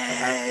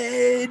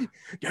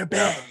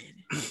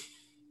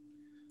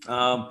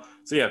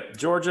 So yeah,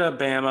 Georgia,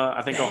 Bama.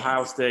 I think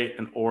Ohio State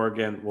and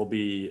Oregon will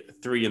be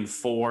 3 and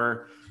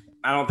 4.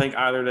 I don't think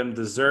either of them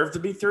deserve to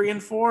be 3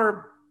 and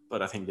 4,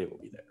 but I think they will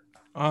be there.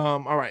 All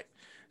right.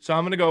 So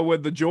I'm gonna go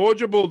with the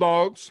Georgia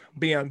Bulldogs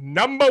being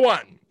number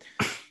 1.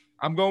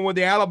 I'm going with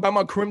the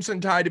Alabama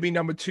Crimson Tide to be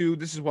number 2.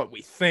 This is what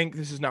we think.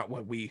 This is not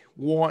what we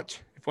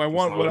want. If I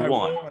want what I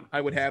want, I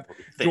would have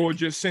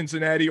Georgia,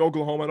 Cincinnati,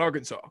 Oklahoma, and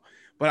Arkansas.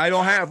 But I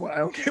don't have what I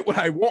don't get what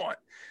I want.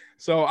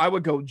 So I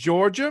would go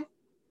Georgia,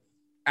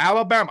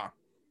 Alabama,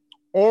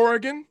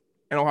 Oregon,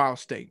 and Ohio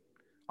State.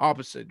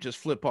 Opposite, just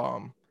flip.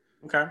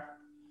 Okay.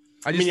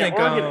 I think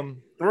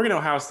Oregon,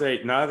 Ohio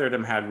State. Neither of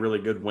them had really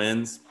good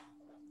wins.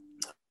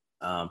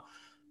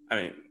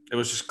 It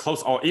was just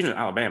close. Even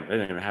Alabama, they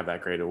didn't even have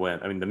that great a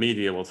win. I mean, the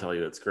media will tell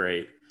you it's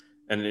great,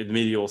 and the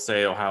media will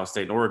say Ohio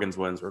State and Oregon's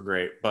wins were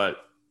great, but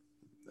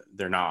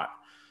they're not.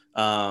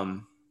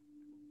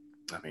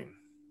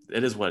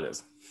 It is what it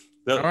is.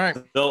 All right.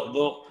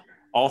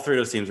 All 3 of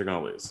those teams are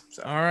going to lose.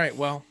 So. All right.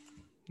 Well,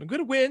 a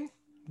good win.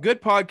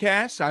 Good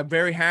podcast. I'm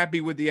very happy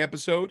with the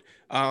episode.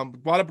 A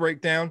lot of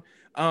breakdown.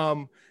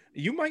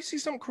 You might see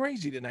something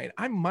crazy tonight.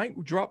 I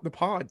might drop the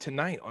pod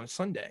tonight on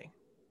Sunday.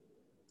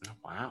 Oh,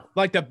 wow.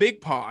 Like the big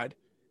pod,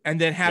 and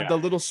then have the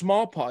little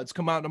small pods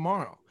come out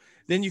tomorrow.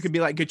 Then you can be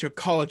like, get your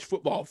college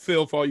football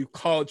feel for all you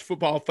college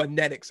football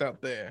fanatics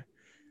out there.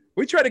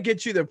 We try to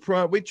get you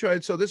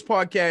so this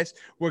podcast,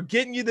 we're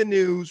getting you the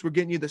news, we're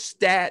getting you the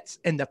stats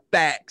and the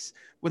facts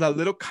with a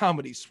little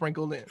comedy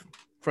sprinkled in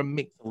from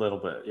me. A little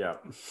bit, yeah.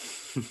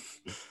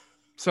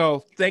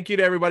 So thank you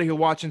to everybody who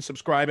watching,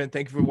 subscribing.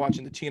 Thank you for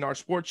watching the TNR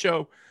Sports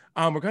Show.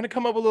 We're going to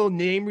come up with a little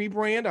name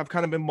rebrand. I've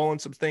kind of been mulling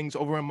some things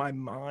over in my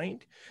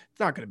mind. It's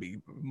not going to be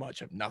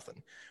much of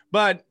nothing,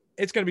 but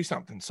it's going to be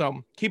something.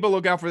 So keep a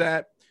lookout for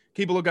that.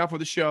 Keep a lookout for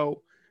the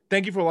show.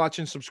 Thank you for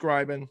watching,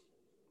 subscribing.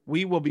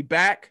 We will be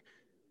back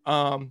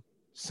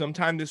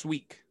sometime this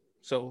week.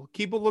 So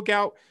keep a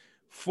lookout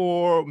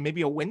for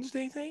maybe a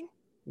Wednesday thing.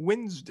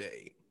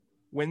 Wednesday.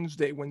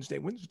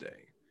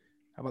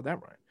 How about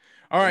that, Ryan?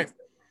 All right.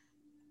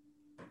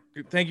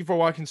 Thank you for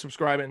watching,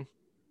 subscribing.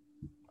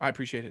 I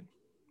appreciate it.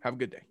 Have a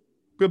good day.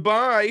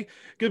 Goodbye.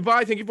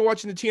 Thank you for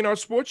watching the TNR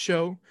Sports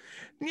Show.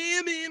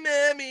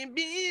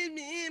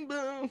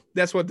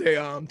 That's what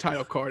the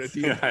title card at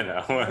the end. I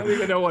know. I don't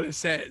even know what it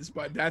says,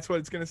 but that's what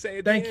it's going to say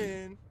at the end.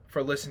 Thank you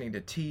for listening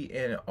to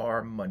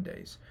TNR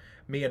Mondays.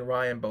 Me and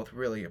Ryan both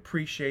really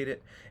appreciate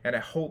it, and I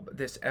hope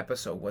this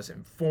episode was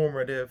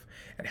informative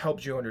and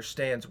helped you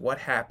understand what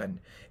happened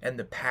in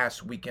the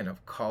past weekend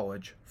of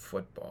college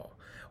football.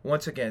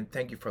 Once again,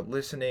 thank you for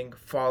listening,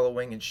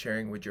 following, and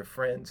sharing with your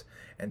friends,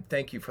 and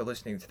thank you for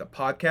listening to the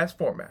podcast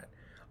format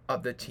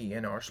of the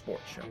TNR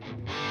Sports Show.